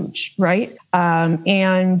huge, right?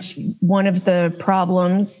 And one of the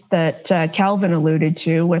problems that Calvin alluded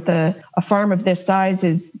to with a farm of this size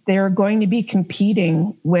is they're going to be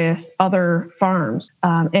competing with other farms,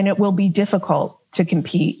 and it will be difficult to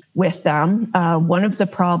compete with them.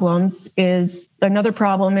 Another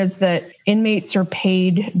problem is that inmates are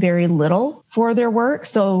paid very little for their work.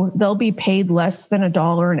 So they'll be paid less than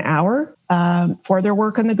 $1 an hour for their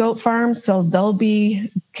work on the goat farm. So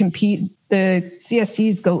the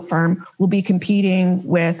CSC's goat farm will be competing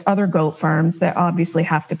with other goat farms that obviously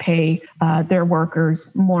have to pay their workers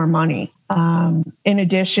more money. In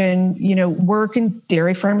addition, work in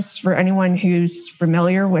dairy farms, for anyone who's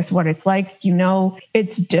familiar with what it's like,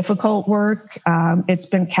 it's difficult work. It's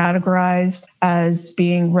been categorized as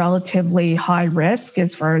being relatively high risk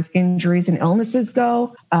as far as injuries and illnesses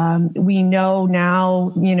go. We know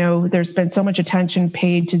now, there's been so much attention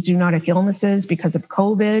paid to zoonotic illnesses because of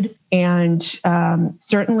COVID. And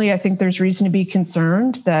certainly, I think there's reason to be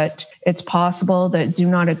concerned that it's possible that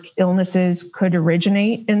zoonotic illnesses could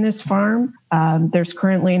originate in this farm. There's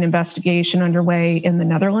currently an investigation underway in the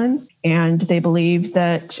Netherlands, and they believe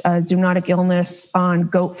that zoonotic illness on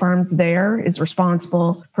goat farms there is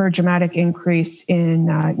responsible for a dramatic increase in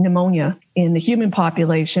pneumonia in the human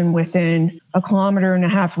population within 1.5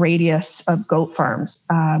 kilometer radius of goat farms.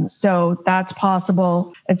 So that's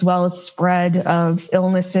possible, as well as spread of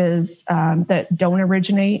illnesses that don't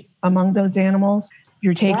originate among those animals.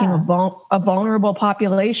 You're taking a vulnerable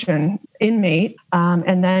population inmate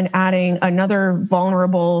and then adding another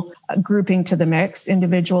vulnerable grouping to the mix,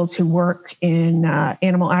 individuals who work in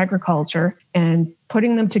animal agriculture, and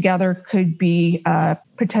putting them together could be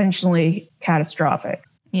potentially catastrophic.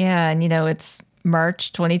 Yeah, and it's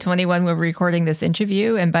March 2021 we're recording this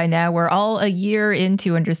interview, and by now we're all a year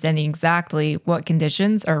into understanding exactly what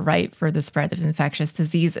conditions are ripe for the spread of infectious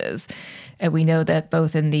diseases. And we know that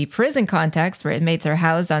both in the prison context, where inmates are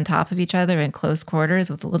housed on top of each other in close quarters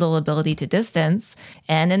with little ability to distance,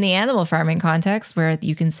 and in the animal farming context, where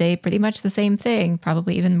you can say pretty much the same thing,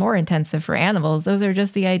 probably even more intensive for animals, those are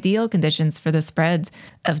just the ideal conditions for the spread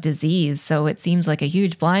of disease. So it seems like a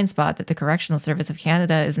huge blind spot that the Correctional Service of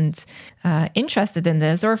Canada isn't interested in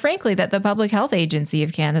this, or frankly, that the Public Health Agency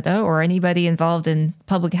of Canada or anybody involved in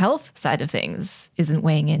public health side of things isn't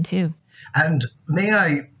weighing in too. And may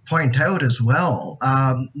I point out as well,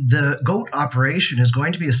 the goat operation is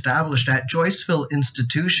going to be established at Joyceville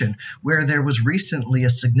Institution, where there was recently a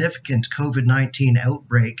significant COVID-19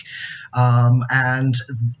 outbreak. And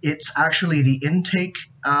it's actually the intake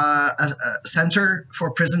center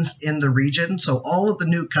for prisons in the region. So all of the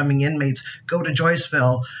new coming inmates go to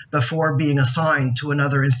Joyceville before being assigned to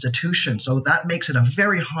another institution. So that makes it a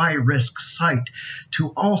very high risk site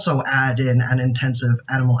to also add in an intensive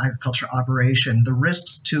animal agriculture operation. The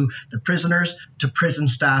risks to the prisoners, to prison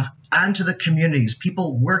staff, and to the communities.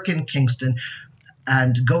 People work in Kingston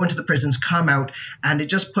and go into the prisons, come out, and it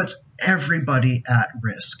just puts everybody at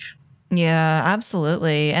risk. Yeah,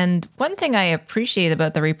 absolutely. And one thing I appreciate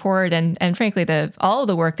about the report and frankly, all of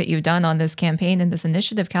the work that you've done on this campaign and this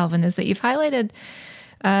initiative, Calvin, is that you've highlighted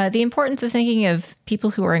the importance of thinking of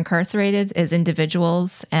people who are incarcerated as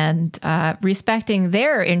individuals and respecting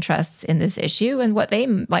their interests in this issue and what they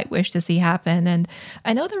might wish to see happen. And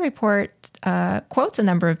I know the report quotes a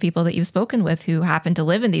number of people that you've spoken with who happen to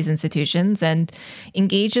live in these institutions and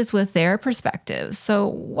engages with their perspectives. So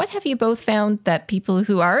what have you both found that people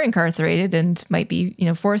who are incarcerated and might be,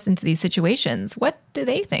 forced into these situations, what do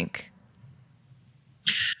they think?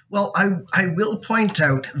 Well, I will point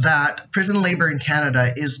out that prison labor in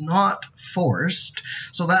Canada is not forced,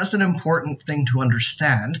 so that's an important thing to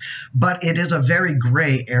understand, but it is a very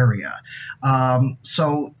gray area.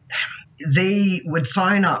 So they would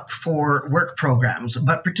sign up for work programs,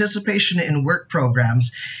 but participation in work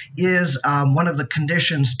programs is one of the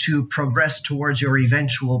conditions to progress towards your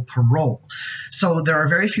eventual parole. So there are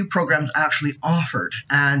very few programs actually offered.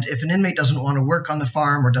 And if an inmate doesn't want to work on the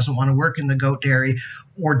farm or doesn't want to work in the goat dairy,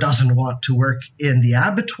 or doesn't want to work in the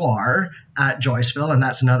abattoir at Joyceville, and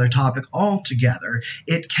that's another topic altogether,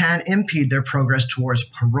 it can impede their progress towards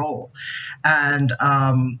parole. And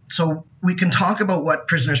so we can talk about what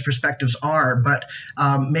prisoners' perspectives are, but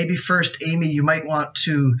maybe first, Amy, you might want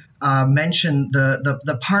to mention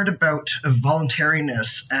the part about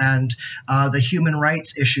voluntariness and the human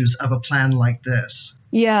rights issues of a plan like this.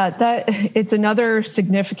 Yeah, it's another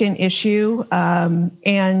significant issue,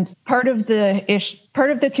 and part of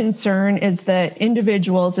the concern is that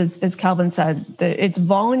individuals, as Calvin said, it's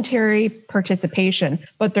voluntary participation,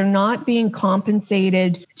 but they're not being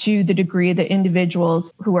compensated to the degree that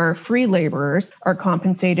individuals who are free laborers are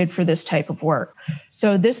compensated for this type of work.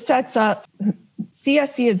 So this sets up.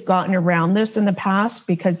 CSC has gotten around this in the past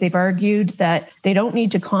because they've argued that they don't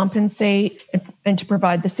need to compensate and to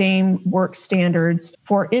provide the same work standards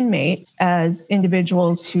for inmates as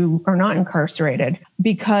individuals who are not incarcerated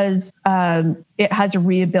because it has a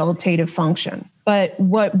rehabilitative function. But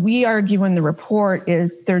what we argue in the report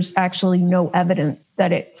is there's actually no evidence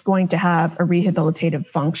that it's going to have a rehabilitative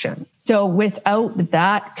function. So without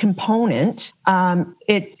that component,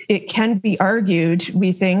 it can be argued,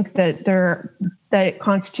 we think, that it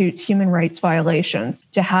constitutes human rights violations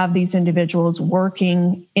to have these individuals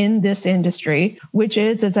working in this industry, which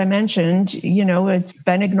is, as I mentioned, it's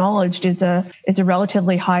been acknowledged is a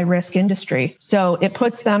relatively high risk industry. So it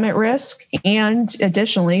puts them at risk, and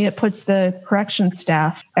additionally, it puts the correction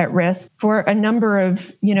staff at risk for a number of,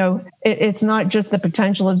 it's not just the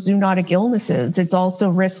potential of zoonotic illnesses, it's also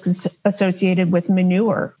risks associated with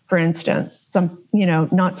manure, for instance.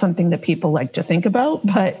 Not something that people like to think about,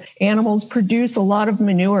 but animals produce a lot of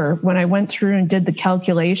manure. When I went through and did the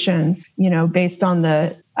calculations, based on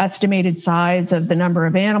the estimated size of the number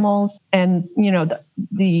of animals and,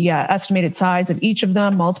 the estimated size of each of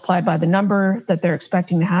them multiplied by the number that they're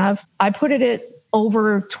expecting to have, I put it at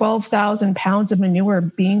over 12,000 pounds of manure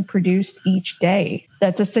being produced each day.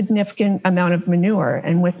 That's a significant amount of manure.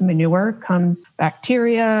 And with manure comes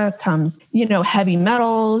bacteria, comes, heavy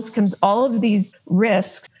metals, comes all of these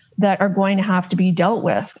risks that are going to have to be dealt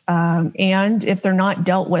with. And if they're not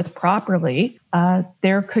dealt with properly,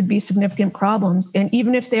 there could be significant problems. And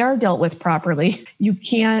even if they are dealt with properly, you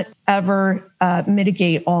can't ever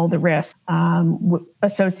mitigate all the risks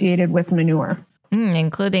associated with manure.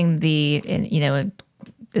 Including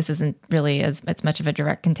this isn't really as much of a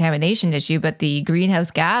direct contamination issue, but the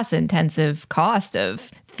greenhouse gas intensive cost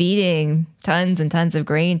of feeding tons and tons of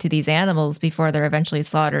grain to these animals before they're eventually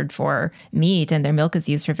slaughtered for meat and their milk is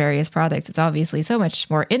used for various products. It's obviously so much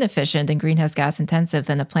more inefficient and greenhouse gas intensive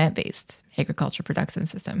than a plant-based agriculture production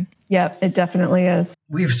system. Yeah, it definitely is.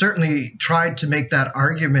 We've certainly tried to make that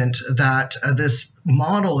argument that this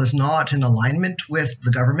model is not in alignment with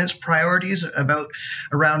the government's priorities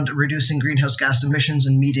around reducing greenhouse gas emissions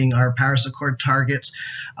and meeting our Paris Accord targets.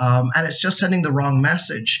 And it's just sending the wrong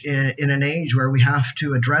message in an age where we have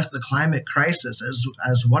to address the climate crisis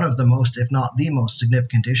as one of the most, if not the most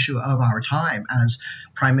significant issue of our time, as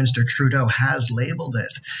Prime Minister Trudeau has labeled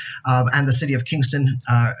it. And the city of Kingston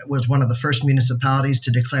was one of the first municipalities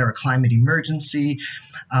to declare a climate emergency.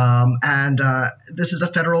 And this is a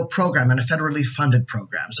federal program and a federally funded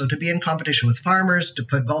program. So to be in competition with farmers, to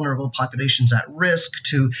put vulnerable populations at risk,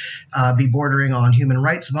 to be bordering on human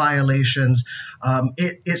rights violations,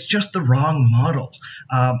 it's just the wrong model.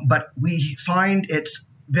 But we find it's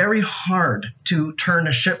very hard to turn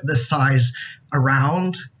a ship this size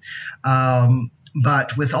around.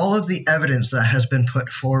 But with all of the evidence that has been put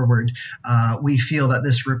forward, we feel that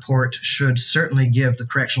this report should certainly give the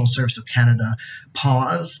Correctional Service of Canada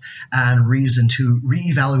pause and reason to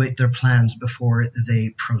reevaluate their plans before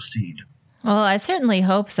they proceed. Well, I certainly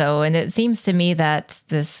hope so. And it seems to me that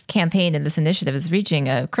this campaign and this initiative is reaching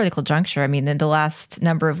a critical juncture. I mean, in the last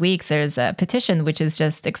number of weeks, there's a petition which has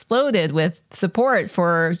just exploded with support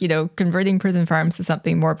for, converting prison farms to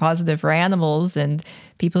something more positive for animals and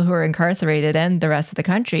people who are incarcerated and the rest of the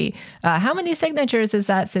country. How many signatures is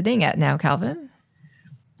that sitting at now, Calvin?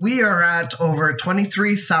 We are at over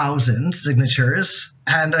 23,000 signatures,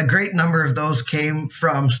 and a great number of those came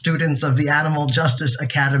from students of the Animal Justice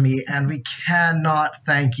Academy, and we cannot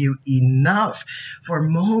thank you enough for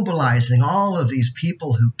mobilizing all of these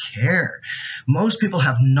people who care. Most people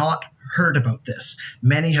have not heard about this.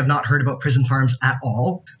 Many have not heard about prison farms at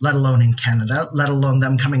all, let alone in Canada, let alone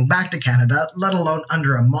them coming back to Canada, let alone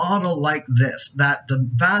under a model like this, that the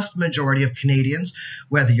vast majority of Canadians,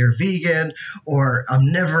 whether you're vegan or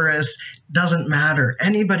omnivorous, doesn't matter.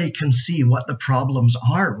 Anybody can see what the problems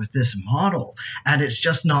are with this model, and it's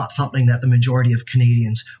just not something that the majority of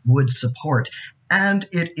Canadians would support. And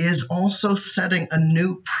it is also setting a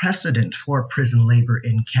new precedent for prison labor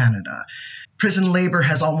in Canada. Prison labor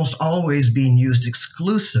has almost always been used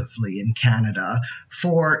exclusively in Canada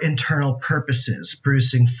for internal purposes,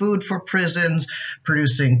 producing food for prisons,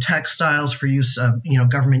 producing textiles for use of,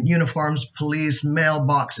 government uniforms, police,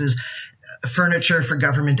 mailboxes, furniture for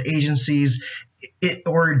government agencies,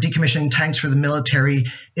 or decommissioning tanks for the military,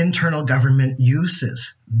 internal government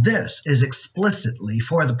uses. This is explicitly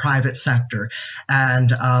for the private sector,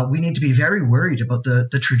 and we need to be very worried about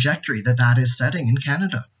the trajectory that is setting in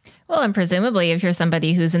Canada. Well, and presumably, if you're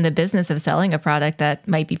somebody who's in the business of selling a product that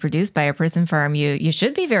might be produced by a prison farm, you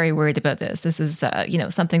should be very worried about this. This is,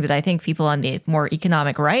 something that I think people on the more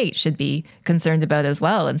economic right should be concerned about as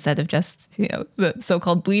well, instead of just, the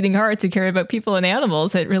so-called bleeding hearts who care about people and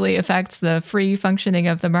animals. It really affects the free functioning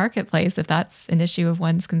of the marketplace if that's an issue of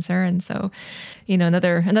one's concern. So,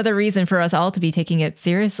 another reason for us all to be taking it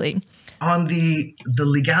seriously. On the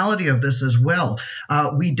legality of this as well,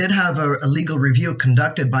 we did have a legal review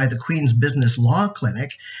conducted by the Queen's Business Law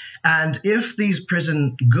Clinic. And if these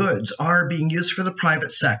prison goods are being used for the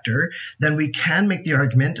private sector, then we can make the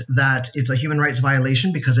argument that it's a human rights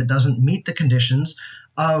violation because it doesn't meet the conditions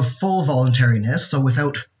of full voluntariness, so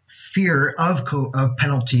without fear of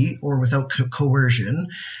penalty or without coercion,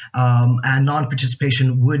 and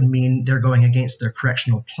non-participation would mean they're going against their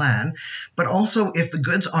correctional plan. But also, if the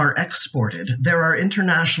goods are exported, there are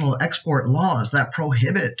international export laws that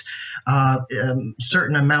prohibit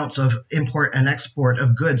certain amounts of import and export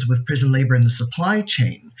of goods with prison labor in the supply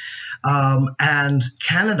chain. And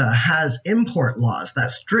Canada has import laws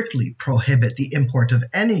that strictly prohibit the import of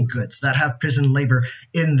any goods that have prison labor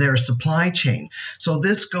in their supply chain. So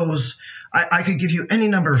this goes, I could give you any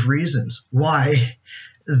number of reasons why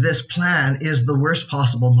this plan is the worst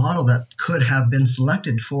possible model that could have been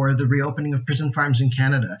selected for the reopening of prison farms in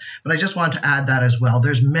Canada. But I just want to add that as well.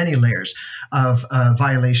 There's many layers of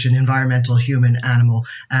violation, environmental, human, animal,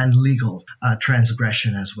 and legal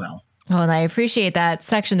transgression as well. Well, and I appreciate that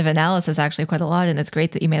section of analysis actually quite a lot, and it's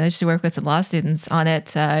great that you managed to work with some law students on it,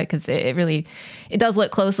 because it does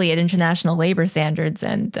look closely at international labor standards,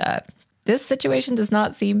 and this situation does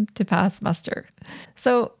not seem to pass muster.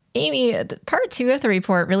 So, Amy, part 2 of the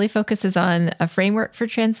report really focuses on a framework for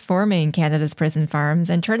transforming Canada's prison farms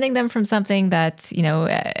and turning them from something that,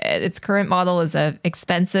 its current model is a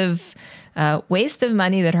expensive waste of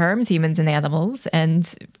money that harms humans and animals,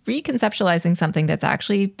 and reconceptualizing something that's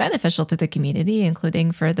actually beneficial to the community,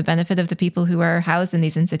 including for the benefit of the people who are housed in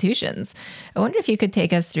these institutions. I wonder if you could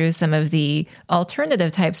take us through some of the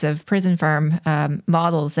alternative types of prison farm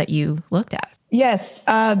models that you looked at. Yes.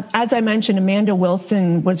 As I mentioned, Amanda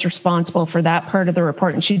Wilson was responsible for that part of the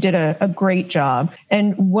report, and she did a great job.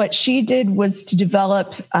 And what she did was to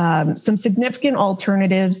develop some significant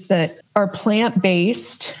alternatives that are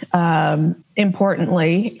plant-based,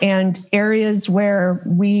 importantly, and areas where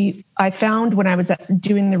I found when I was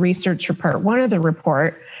doing the research for part 1 of the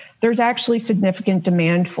report, there's actually significant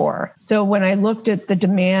demand for. So when I looked at the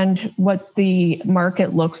demand, what the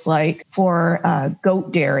market looks like for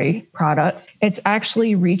goat dairy products, it's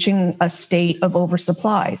actually reaching a state of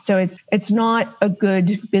oversupply. So it's not a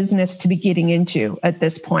good business to be getting into at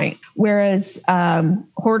this point. Whereas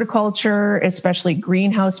horticulture, especially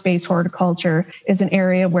greenhouse-based horticulture, is an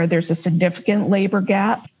area where there's a significant labor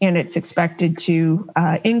gap, and it's expected to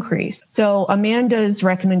increase. So Amanda's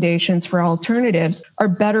recommendations for alternatives are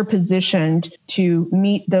better positioned to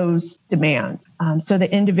meet those demands. So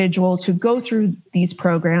the individuals who go through these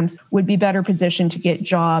programs would be better positioned to get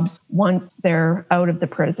jobs once they're out of the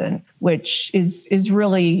prison, which is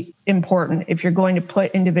really important. If you're going to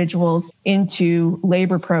put individuals into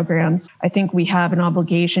labor programs, I think we have an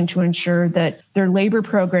obligation to ensure that they're labor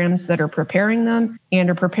programs that are preparing them and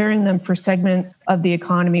are preparing them for segments of the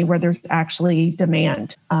economy where there's actually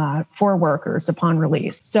demand for workers upon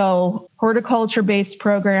release. So horticulture-based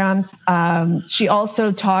programs. She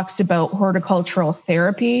also talks about horticultural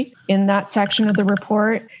therapy in that section of the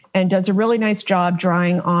report, and does a really nice job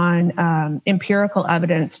drawing on empirical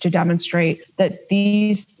evidence to demonstrate that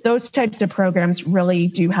those types of programs really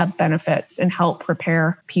do have benefits and help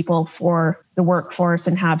prepare people for the workforce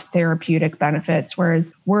and have therapeutic benefits,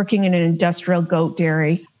 whereas working in an industrial goat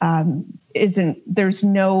dairy there's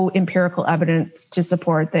no empirical evidence to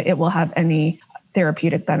support that it will have any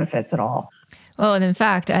therapeutic benefits at all. Well, and in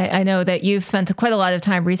fact, I know that you've spent quite a lot of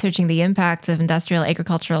time researching the impacts of industrial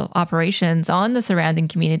agricultural operations on the surrounding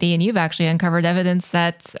community, and you've actually uncovered evidence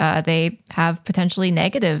that they have potentially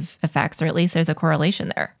negative effects, or at least there's a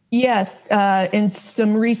correlation there. Yes. In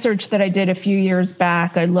some research that I did a few years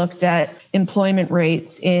back, I looked at employment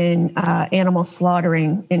rates in animal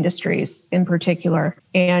slaughtering industries in particular,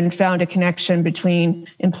 and found a connection between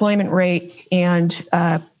employment rates and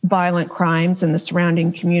violent crimes in the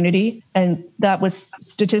surrounding community. And that was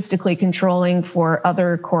statistically controlling for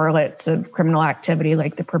other correlates of criminal activity,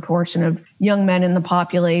 like the proportion of young men in the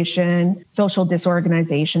population, social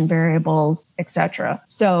disorganization variables, etc.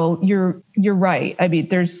 So you're right. I mean,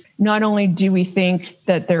 there's not only do we think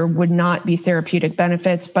that there would not be therapeutic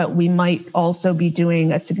benefits, but we might also be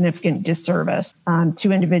doing a significant disservice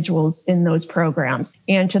to individuals in those programs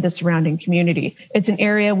and to the surrounding community. It's an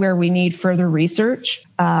area where we need further research.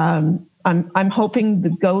 I'm hoping the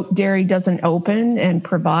goat dairy doesn't open and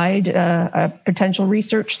provide a potential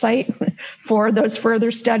research site for those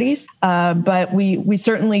further studies. But we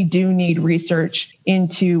certainly do need research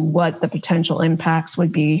into what the potential impacts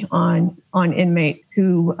would be on inmates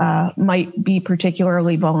who might be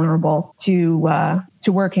particularly vulnerable to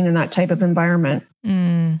working in that type of environment.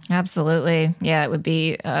 Absolutely. Yeah, it would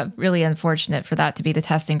be really unfortunate for that to be the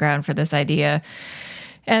testing ground for this idea.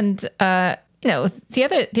 And the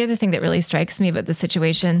other thing that really strikes me about the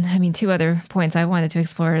situation, I mean, two other points I wanted to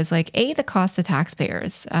explore is like, the cost to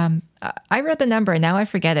taxpayers. I read the number and now I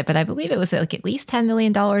forget it, but I believe it was like at least $10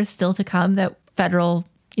 million still to come that federal,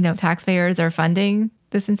 taxpayers are funding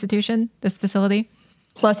this institution, this facility.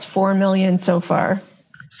 Plus $4 million so far.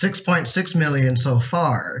 6.6 million so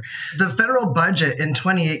far. The federal budget in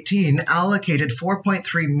 2018 allocated 4.3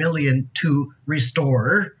 million to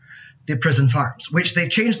restore the prison farms, which they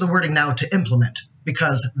changed the wording now to implement,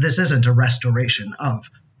 because this isn't a restoration of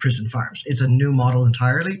prison farms. It's a new model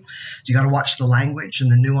entirely. So you got to watch the language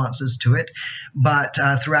and the nuances to it. But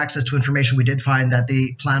through access to information, we did find that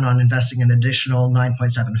they plan on investing an additional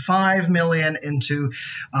 $9.75 million into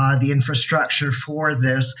the infrastructure for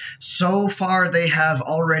this. So far, they have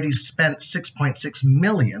already spent $6.6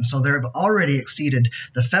 million. So they've already exceeded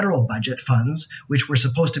the federal budget funds, which were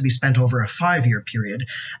supposed to be spent over a 5-year period.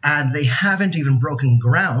 And they haven't even broken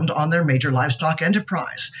ground on their major livestock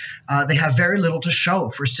enterprise. They have very little to show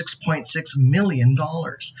for $6.6 million.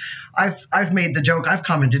 I've made the joke, I've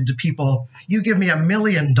commented to people, you give me $1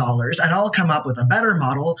 million and I'll come up with a better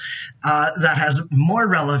model that has more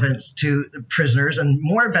relevance to prisoners and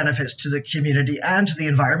more benefits to the community and to the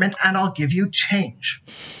environment, and I'll give you change.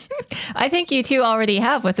 I think you two already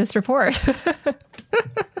have with this report.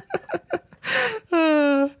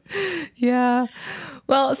 Yeah.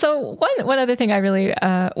 Well, so one other thing I really,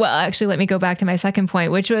 actually, let me go back to my second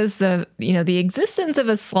point, which was the existence of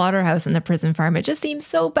a slaughterhouse in the prison farm. It just seems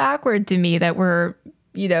so backward to me that we're,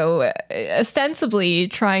 ostensibly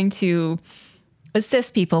trying to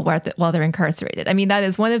assist people while they're incarcerated. I mean, that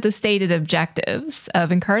is one of the stated objectives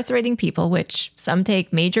of incarcerating people, which some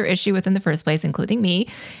take major issue with in the first place, including me,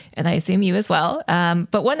 and I assume you as well.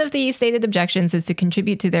 But one of the stated objections is to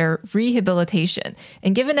contribute to their rehabilitation.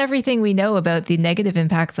 And given everything we know about the negative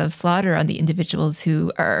impacts of slaughter on the individuals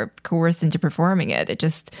who are coerced into performing it, it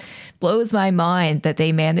just blows my mind that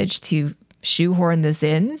they managed to shoehorn this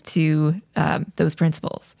in to those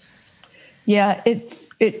principles. Yeah,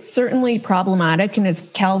 it's certainly problematic. And as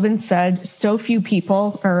Calvin said, so few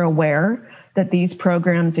people are aware that these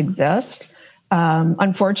programs exist.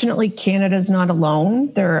 Unfortunately, Canada's not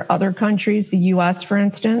alone. There are other countries, the US, for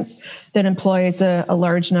instance, that employs a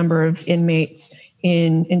large number of inmates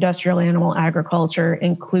in industrial animal agriculture,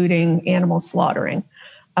 including animal slaughtering.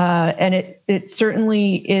 And it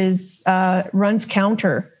certainly runs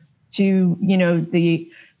counter to,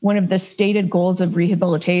 one of the stated goals of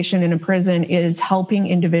rehabilitation in a prison is helping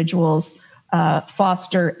individuals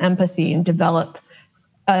foster empathy and develop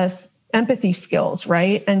empathy skills,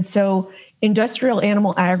 right? And so industrial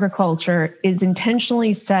animal agriculture is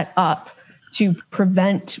intentionally set up to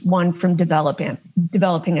prevent one from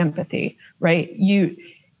developing empathy, right?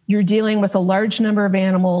 You're dealing with a large number of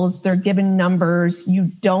animals. They're given numbers. You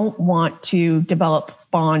don't want to develop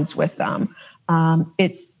bonds with them.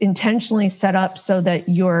 It's intentionally set up so that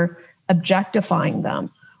you're objectifying them,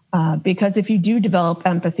 because if you do develop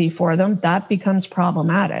empathy for them, that becomes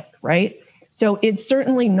problematic, right? So it's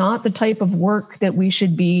certainly not the type of work that we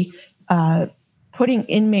should be putting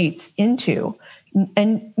inmates into.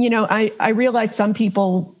 And, I realize some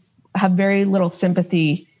people have very little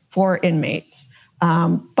sympathy for inmates,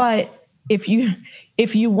 but if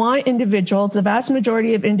you want individuals, the vast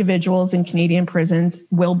majority of individuals in Canadian prisons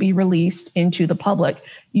will be released into the public.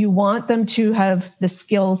 You want them to have the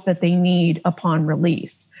skills that they need upon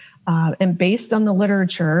release. And based on the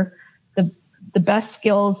literature, the best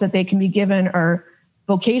skills that they can be given are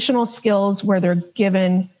vocational skills where they're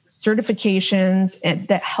given certifications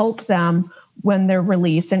that help them when they're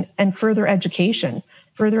released, and further education.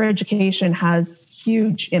 further education has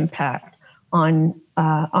huge impact on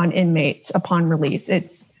inmates upon release.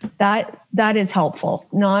 That is helpful.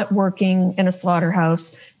 Not working in a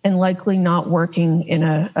slaughterhouse and likely not working in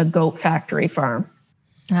a goat factory farm.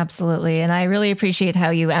 Absolutely. And I really appreciate how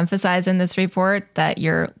you emphasize in this report that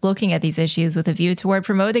you're looking at these issues with a view toward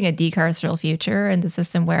promoting a decarceral future and a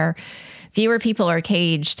system where fewer people are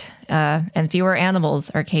caged and fewer animals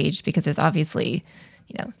are caged, because there's obviously,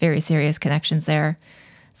 very serious connections there.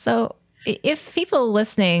 So if people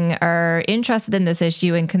listening are interested in this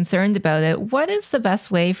issue and concerned about it, what is the best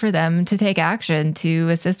way for them to take action to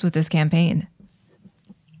assist with this campaign?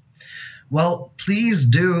 Well, please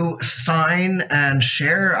do sign and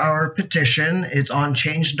share our petition. It's on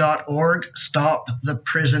change.org, Stop the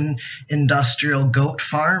Prison Industrial Goat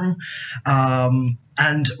Farm.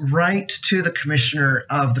 And write to the Commissioner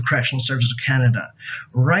of the Correctional Services of Canada.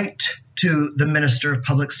 Write to the Minister of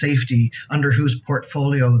Public Safety, under whose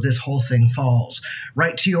portfolio this whole thing falls.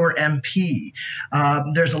 Write to your MP.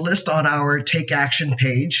 There's a list on our Take Action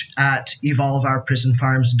page at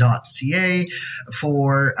evolveourprisonfarms.ca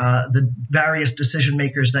for the various decision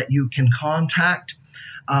makers that you can contact.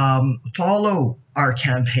 Follow our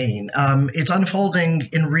campaign. It's unfolding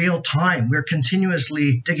in real time. We're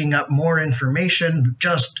continuously digging up more information.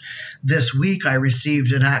 Just this week, I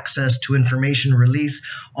received an access to information release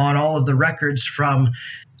on all of the records from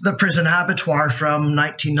the prison abattoir from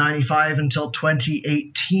 1995 until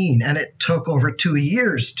 2018, and it took over 2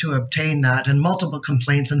 years to obtain that, and multiple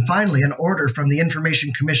complaints, and finally an order from the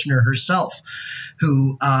Information Commissioner herself,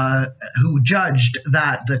 who judged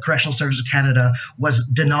that the Correctional Services of Canada was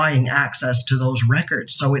denying access to those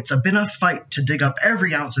records. So it's been a fight to dig up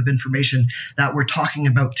every ounce of information that we're talking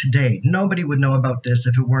about today. Nobody would know about this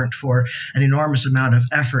if it weren't for an enormous amount of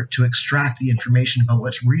effort to extract the information about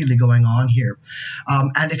what's really going on here.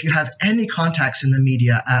 And if you have any contacts in the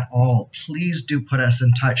media at all, please do put us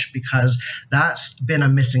in touch, because that's been a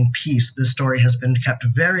missing piece. This story has been kept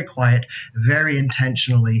very quiet, very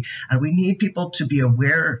intentionally, and we need people to be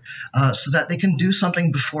aware so that they can do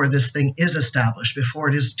something before this thing is established, before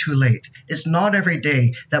it is too late. It's not every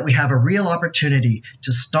day that we have a real opportunity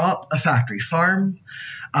to stop a factory farm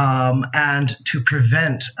and to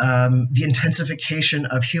prevent the intensification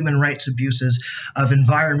of human rights abuses, of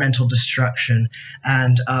environmental destruction,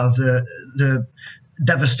 and of the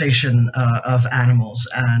devastation of animals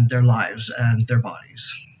and their lives and their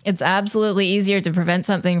bodies. It's absolutely easier to prevent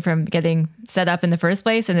something from getting set up in the first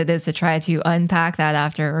place than it is to try to unpack that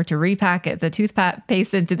after, or to repack it, the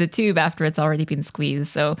toothpaste into the tube after it's already been squeezed.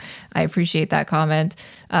 So I appreciate that comment.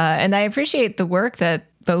 And I appreciate the work that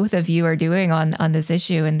both of you are doing on this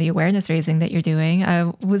issue and the awareness raising that you're doing.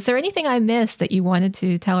 Was there anything I missed that you wanted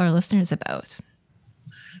to tell our listeners about?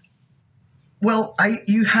 Well,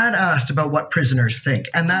 you had asked about what prisoners think,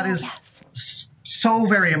 and that is so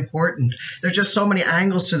very important. There's just so many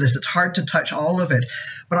angles to this. It's hard to touch all of it.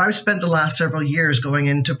 But I've spent the last several years going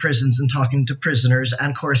into prisons and talking to prisoners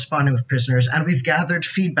and corresponding with prisoners, and we've gathered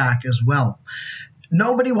feedback as well.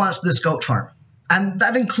 Nobody wants this goat farm. And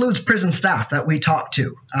that includes prison staff that we talk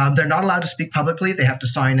to. They're not allowed to speak publicly. They have to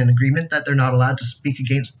sign an agreement that they're not allowed to speak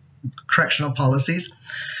against correctional policies.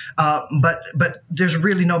 But there's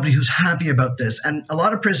really nobody who's happy about this. And a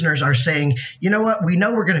lot of prisoners are saying, you know what, we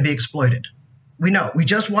know we're going to be exploited. We know. We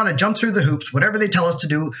just want to jump through the hoops. Whatever they tell us to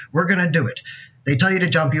do, we're going to do it. They tell you to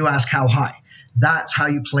jump, you ask how high. That's how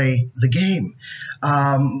you play the game.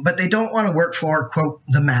 But they don't want to work for, quote,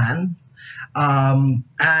 the man.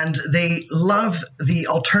 And they love the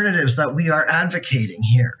alternatives that we are advocating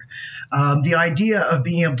here. The idea of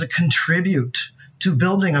being able to contribute to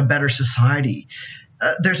building a better society.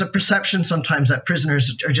 There's a perception sometimes that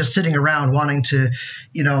prisoners are just sitting around wanting to,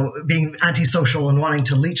 being antisocial and wanting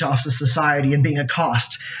to leech off the society and being a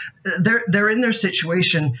cost. They're in their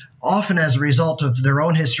situation often as a result of their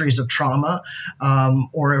own histories of trauma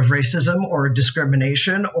or of racism or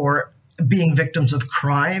discrimination or being victims of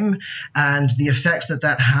crime and the effects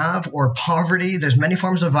that have, or poverty. There's many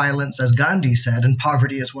forms of violence, as Gandhi said, and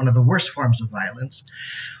poverty is one of the worst forms of violence.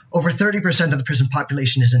 Over 30% of the prison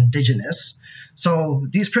population is Indigenous. So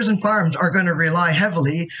these prison farms are going to rely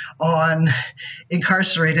heavily on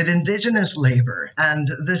incarcerated Indigenous labor. And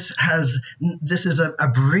this is a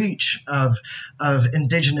breach of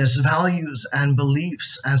Indigenous values and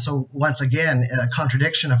beliefs. And so once again, a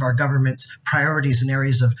contradiction of our government's priorities in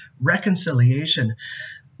areas of reconciliation.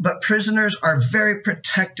 But prisoners are very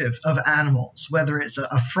protective of animals, whether it's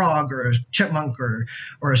a frog or a chipmunk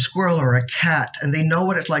or a squirrel or a cat, and they know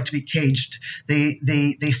what it's like to be caged.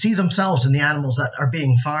 They see themselves in the animals that are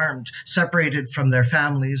being farmed, separated from their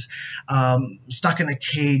families, stuck in a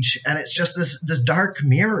cage, and it's just this dark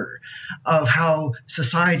mirror of how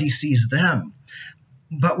society sees them.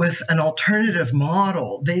 But with an alternative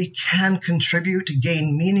model, they can contribute to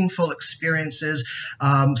gain meaningful experiences,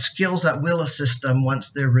 skills that will assist them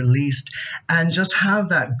once they're released, and just have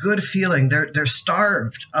that good feeling. They're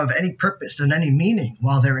starved of any purpose and any meaning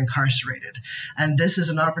while they're incarcerated. And this is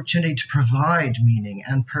an opportunity to provide meaning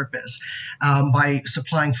and purpose by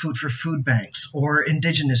supplying food for food banks or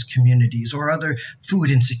Indigenous communities or other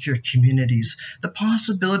food insecure communities. The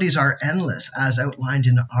possibilities are endless, as outlined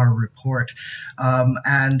in our report.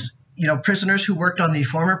 And, prisoners who worked on the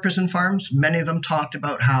former prison farms, many of them talked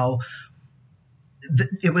about how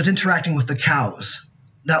it was interacting with the cows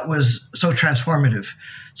that was so transformative.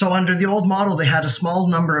 So under the old model, they had a small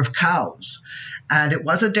number of cows, and it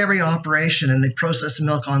was a dairy operation, and they processed the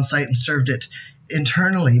milk on site and served it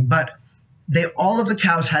internally. But all of the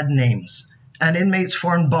cows had names. And inmates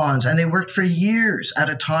formed bonds, and they worked for years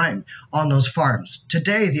at a time on those farms.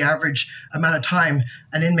 Today, the average amount of time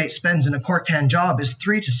an inmate spends in a cork can job is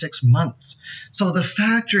 3 to 6 months. So the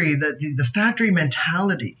factory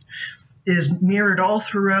mentality is mirrored all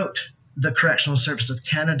throughout the Correctional Service of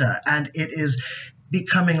Canada, and it is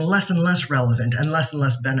becoming less and less relevant and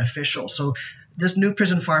less beneficial. So this new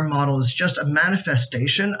prison farm model is just a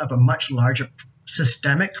manifestation of a much larger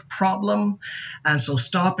systemic problem, and so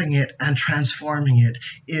stopping it and transforming it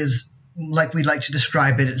is, like we'd like to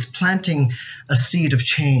describe it, it's planting a seed of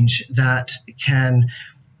change that can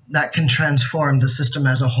transform the system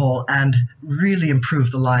as a whole and really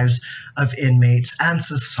improve the lives of inmates and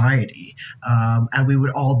society, and we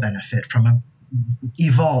would all benefit from an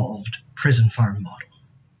evolved prison farm model.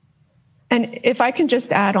 And if I can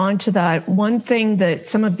just add on to that, one thing that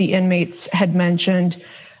some of the inmates had mentioned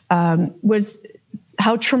was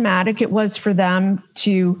how traumatic it was for them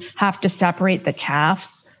to have to separate the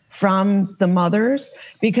calves from the mothers,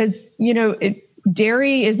 because,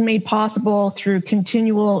 dairy is made possible through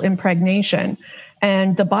continual impregnation.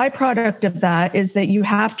 And the byproduct of that is that you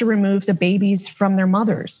have to remove the babies from their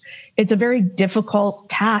mothers. It's a very difficult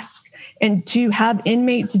task. And to have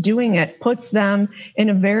inmates doing it puts them in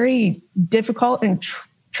a very difficult and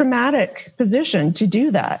traumatic position to do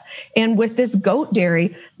that. And with this goat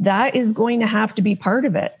dairy, that is going to have to be part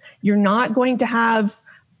of it. You're not going to have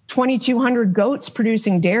 2,200 goats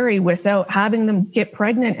producing dairy without having them get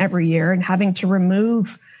pregnant every year and having to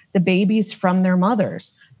remove the babies from their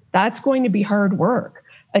mothers. That's going to be hard work.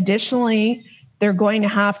 Additionally, they're going to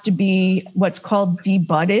have to be what's called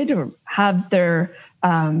debudded, or have their,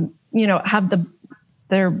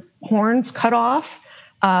 their horns cut off.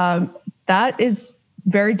 That is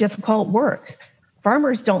very difficult work.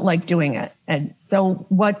 Farmers don't like doing it. And so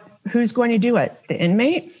who's going to do it? The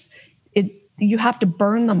inmates? You have to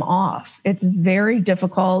burn them off. It's very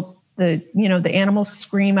difficult. The animals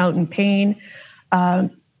scream out in pain.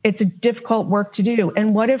 It's a difficult work to do.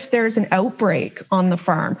 And what if there's an outbreak on the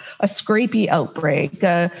farm, a scrapie outbreak,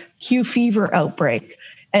 a Q fever outbreak,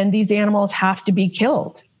 and these animals have to be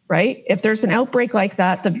killed, right? If there's an outbreak like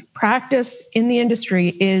that, the practice in the industry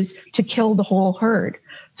is to kill the whole herd.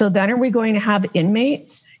 So then are we going to have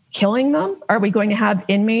inmates killing them? Are we going to have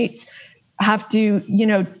inmates have to,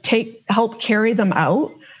 help carry them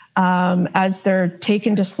out as they're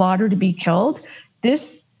taken to slaughter to be killed?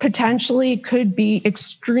 This potentially could be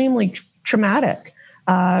extremely traumatic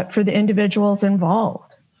for the individuals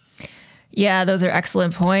involved. Yeah, those are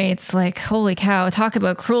excellent points. Like, holy cow, talk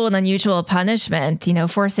about cruel and unusual punishment.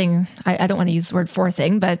 Forcing, I don't want to use the word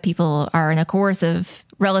forcing, but people are in a coercive,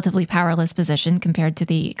 relatively powerless position compared to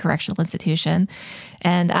the correctional institution,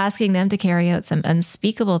 and asking them to carry out some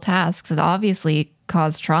unspeakable tasks that obviously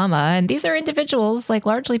cause trauma. And these are individuals, like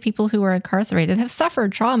largely people who are incarcerated, have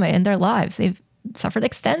suffered trauma in their lives. They've suffered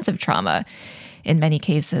extensive trauma in many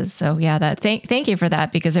cases. So yeah, thank you for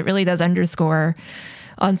that, because it really does underscore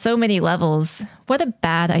on so many levels what a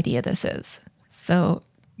bad idea this is. So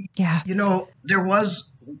yeah. There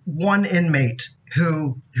was one inmate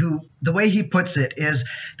who the way he puts it is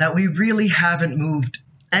that we really haven't moved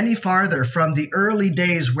any farther from the early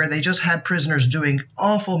days where they just had prisoners doing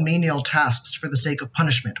awful menial tasks for the sake of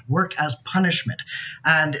punishment, work as punishment.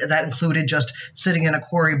 And that included just sitting in a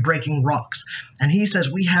quarry breaking rocks. And he says,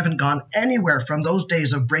 we haven't gone anywhere from those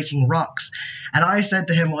days of breaking rocks. And I said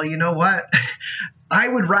to him, well, you know what? I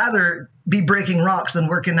would rather be breaking rocks than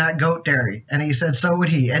work in that goat dairy. And he said, so would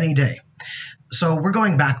he, any day. So we're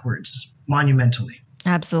going backwards monumentally.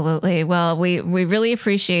 Absolutely. Well, we really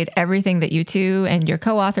appreciate everything that you two and your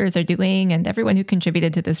co-authors are doing and everyone who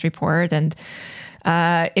contributed to this report. And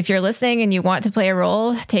if you're listening and you want to play a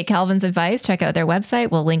role, take Calvin's advice, check out their website.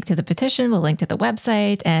 We'll link to the petition, we'll link to the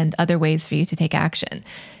website and other ways for you to take action.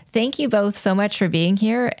 Thank you both so much for being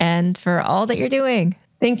here and for all that you're doing.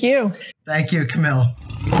 Thank you. Thank you, Camille.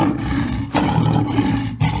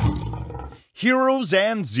 Heroes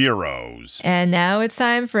and Zeros. And now it's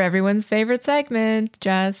time for everyone's favorite segment,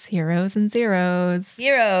 Jess, Heroes and Zeros.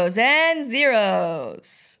 Heroes and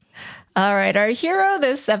Zeros. All right, our hero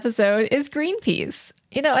this episode is Greenpeace.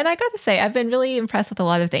 And I got to say, I've been really impressed with a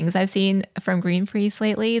lot of things I've seen from Greenpeace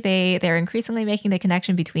lately. They're increasingly making the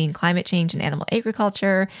connection between climate change and animal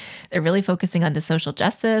agriculture. They're really focusing on the social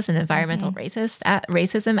justice and environmental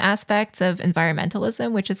racism aspects of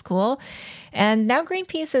environmentalism, which is cool. And now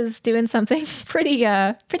Greenpeace is doing something pretty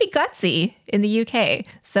gutsy in the UK.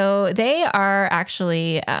 So they are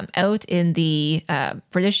actually out in the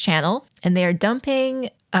British Channel, and they are dumping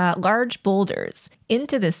large boulders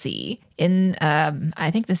into the sea in,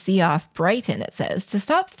 I think, the sea off Brighton, it says, to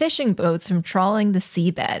stop fishing boats from trawling the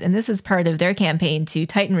seabed. And this is part of their campaign to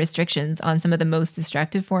tighten restrictions on some of the most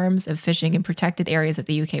destructive forms of fishing in protected areas of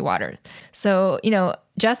the UK waters. So,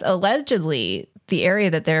 just allegedly, the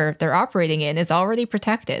area that they're operating in is already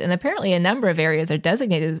protected. And apparently a number of areas are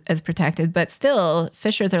designated as protected, but still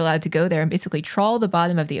fishers are allowed to go there and basically trawl the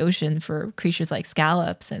bottom of the ocean for creatures like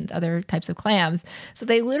scallops and other types of clams. So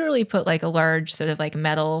they literally put like a large sort of like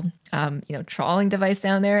metal, trawling device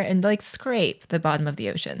down there and like scrape the bottom of the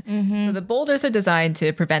ocean. Mm-hmm. So the boulders are designed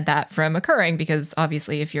to prevent that from occurring because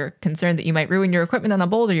obviously if you're concerned that you might ruin your equipment on a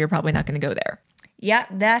boulder, you're probably not going to go there. Yeah,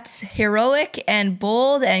 that's heroic and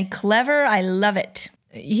bold and clever. I love it.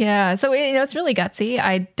 Yeah, so it's really gutsy.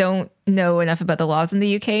 I don't know enough about the laws in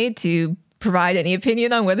the UK to provide any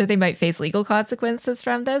opinion on whether they might face legal consequences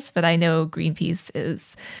from this, but I know Greenpeace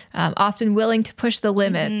is often willing to push the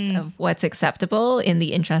limits of what's acceptable in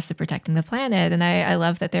the interest of protecting the planet. And I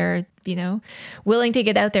love that they're, willing to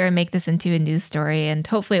get out there and make this into a news story. And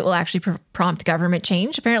hopefully it will actually prompt government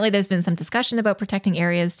change. Apparently there's been some discussion about protecting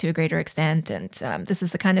areas to a greater extent. And this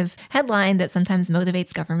is the kind of headline that sometimes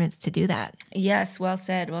motivates governments to do that. Yes, well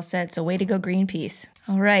said, well said. So way to go, Greenpeace.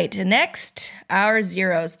 All right, next, our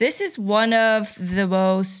zeros. This is one of the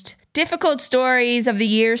most difficult stories of the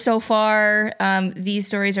year so far. These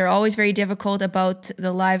stories are always very difficult about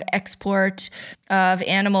the live export of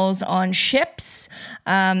animals on ships.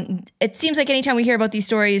 It seems like anytime we hear about these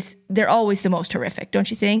stories, they're always the most horrific, don't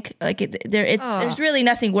you think? Like there's really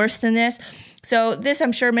nothing worse than this. So this,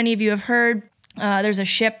 I'm sure many of you have heard. There's a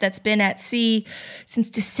ship that's been at sea since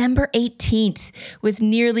December 18th with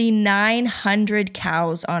nearly 900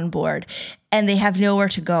 cows on board, and they have nowhere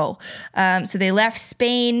to go. So they left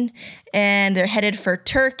Spain and they're headed for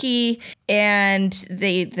Turkey, and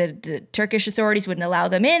the Turkish authorities wouldn't allow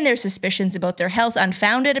them in. There's suspicions about their health,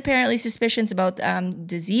 unfounded apparently suspicions about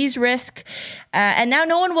disease risk, and now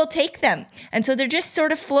no one will take them. And so they're just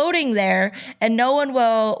sort of floating there, and no one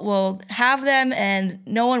will have them, and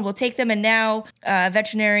no one will take them. And now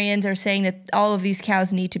veterinarians are saying that all of these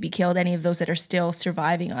cows need to be killed, any of those that are still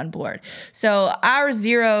surviving on board. So our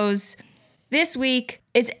zeros this week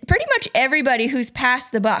is pretty much everybody who's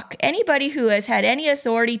passed the buck. Anybody who has had any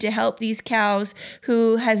authority to help these cows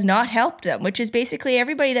who has not helped them, which is basically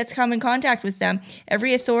everybody that's come in contact with them.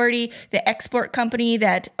 Every authority, the export company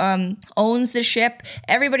that owns the ship,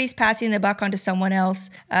 everybody's passing the buck onto someone else.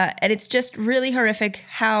 And it's just really horrific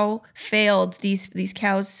how failed these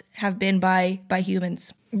cows have been by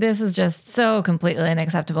humans. This is just so completely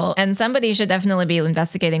unacceptable. And somebody should definitely be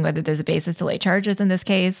investigating whether there's a basis to lay charges in this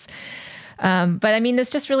case. But I mean, this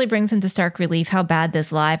just really brings into stark relief how bad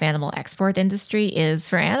this live animal export industry is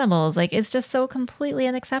for animals. Like, it's just so completely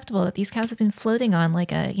unacceptable that these cows have been floating on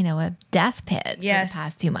like a death pit for the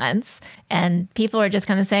past 2 months. And people are just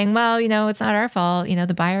kind of saying, well, it's not our fault.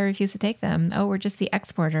 The buyer refused to take them. Oh, we're just the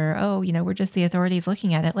exporter. Oh, we're just the authorities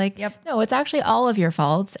looking at it. Like, no, it's actually all of your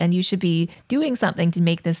faults. And you should be doing something to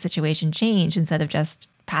make this situation change instead of just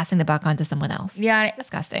passing the buck on to someone else. Yeah. It's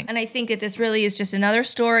disgusting. And I think that this really is just another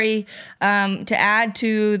story to add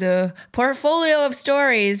to the portfolio of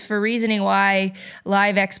stories for reasoning why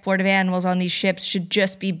live export of animals on these ships should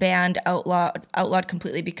just be banned, outlawed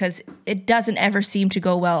completely, because it doesn't ever seem to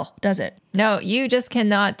go well, does it? No, you just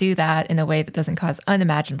cannot do that in a way that doesn't cause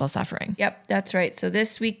unimaginable suffering. Yep, that's right. So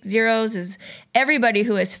this week, zeros is everybody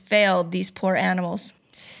who has failed these poor animals.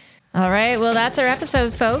 All right. Well, that's our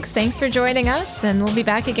episode, folks. Thanks for joining us, and we'll be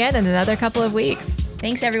back again in another couple of weeks.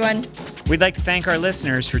 Thanks, everyone. We'd like to thank our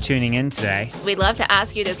listeners for tuning in today. We'd love to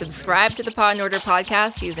ask you to subscribe to the Paw Order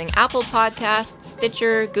podcast using Apple Podcasts,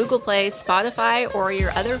 Stitcher, Google Play, Spotify, or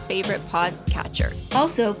your other favorite podcatcher.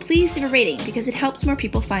 Also, please leave a rating because it helps more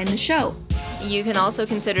people find the show. You can also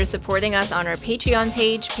consider supporting us on our Patreon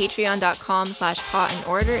page, patreon.com/Paw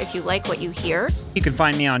Order, if you like what you hear. You can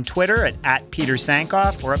find me on Twitter at Peter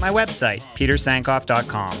Sankoff or at my website,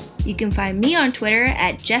 petersankoff.com. You can find me on Twitter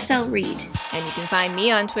at Jess L. Reed. And you can find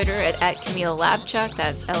me on Twitter at Camille Labchuk,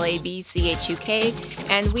 that's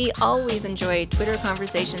Labchuk. And we always enjoy Twitter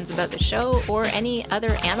conversations about the show or any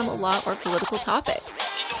other animal law or political topics.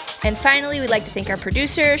 And finally, we'd like to thank our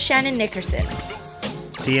producer, Shannon Nickerson.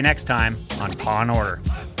 See you next time on Paw Order.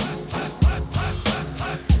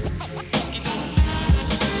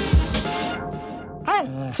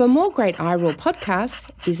 For more great iRaw podcasts,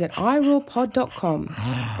 visit irawpod.com.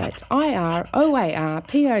 That's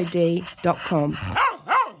IROARPOD.com.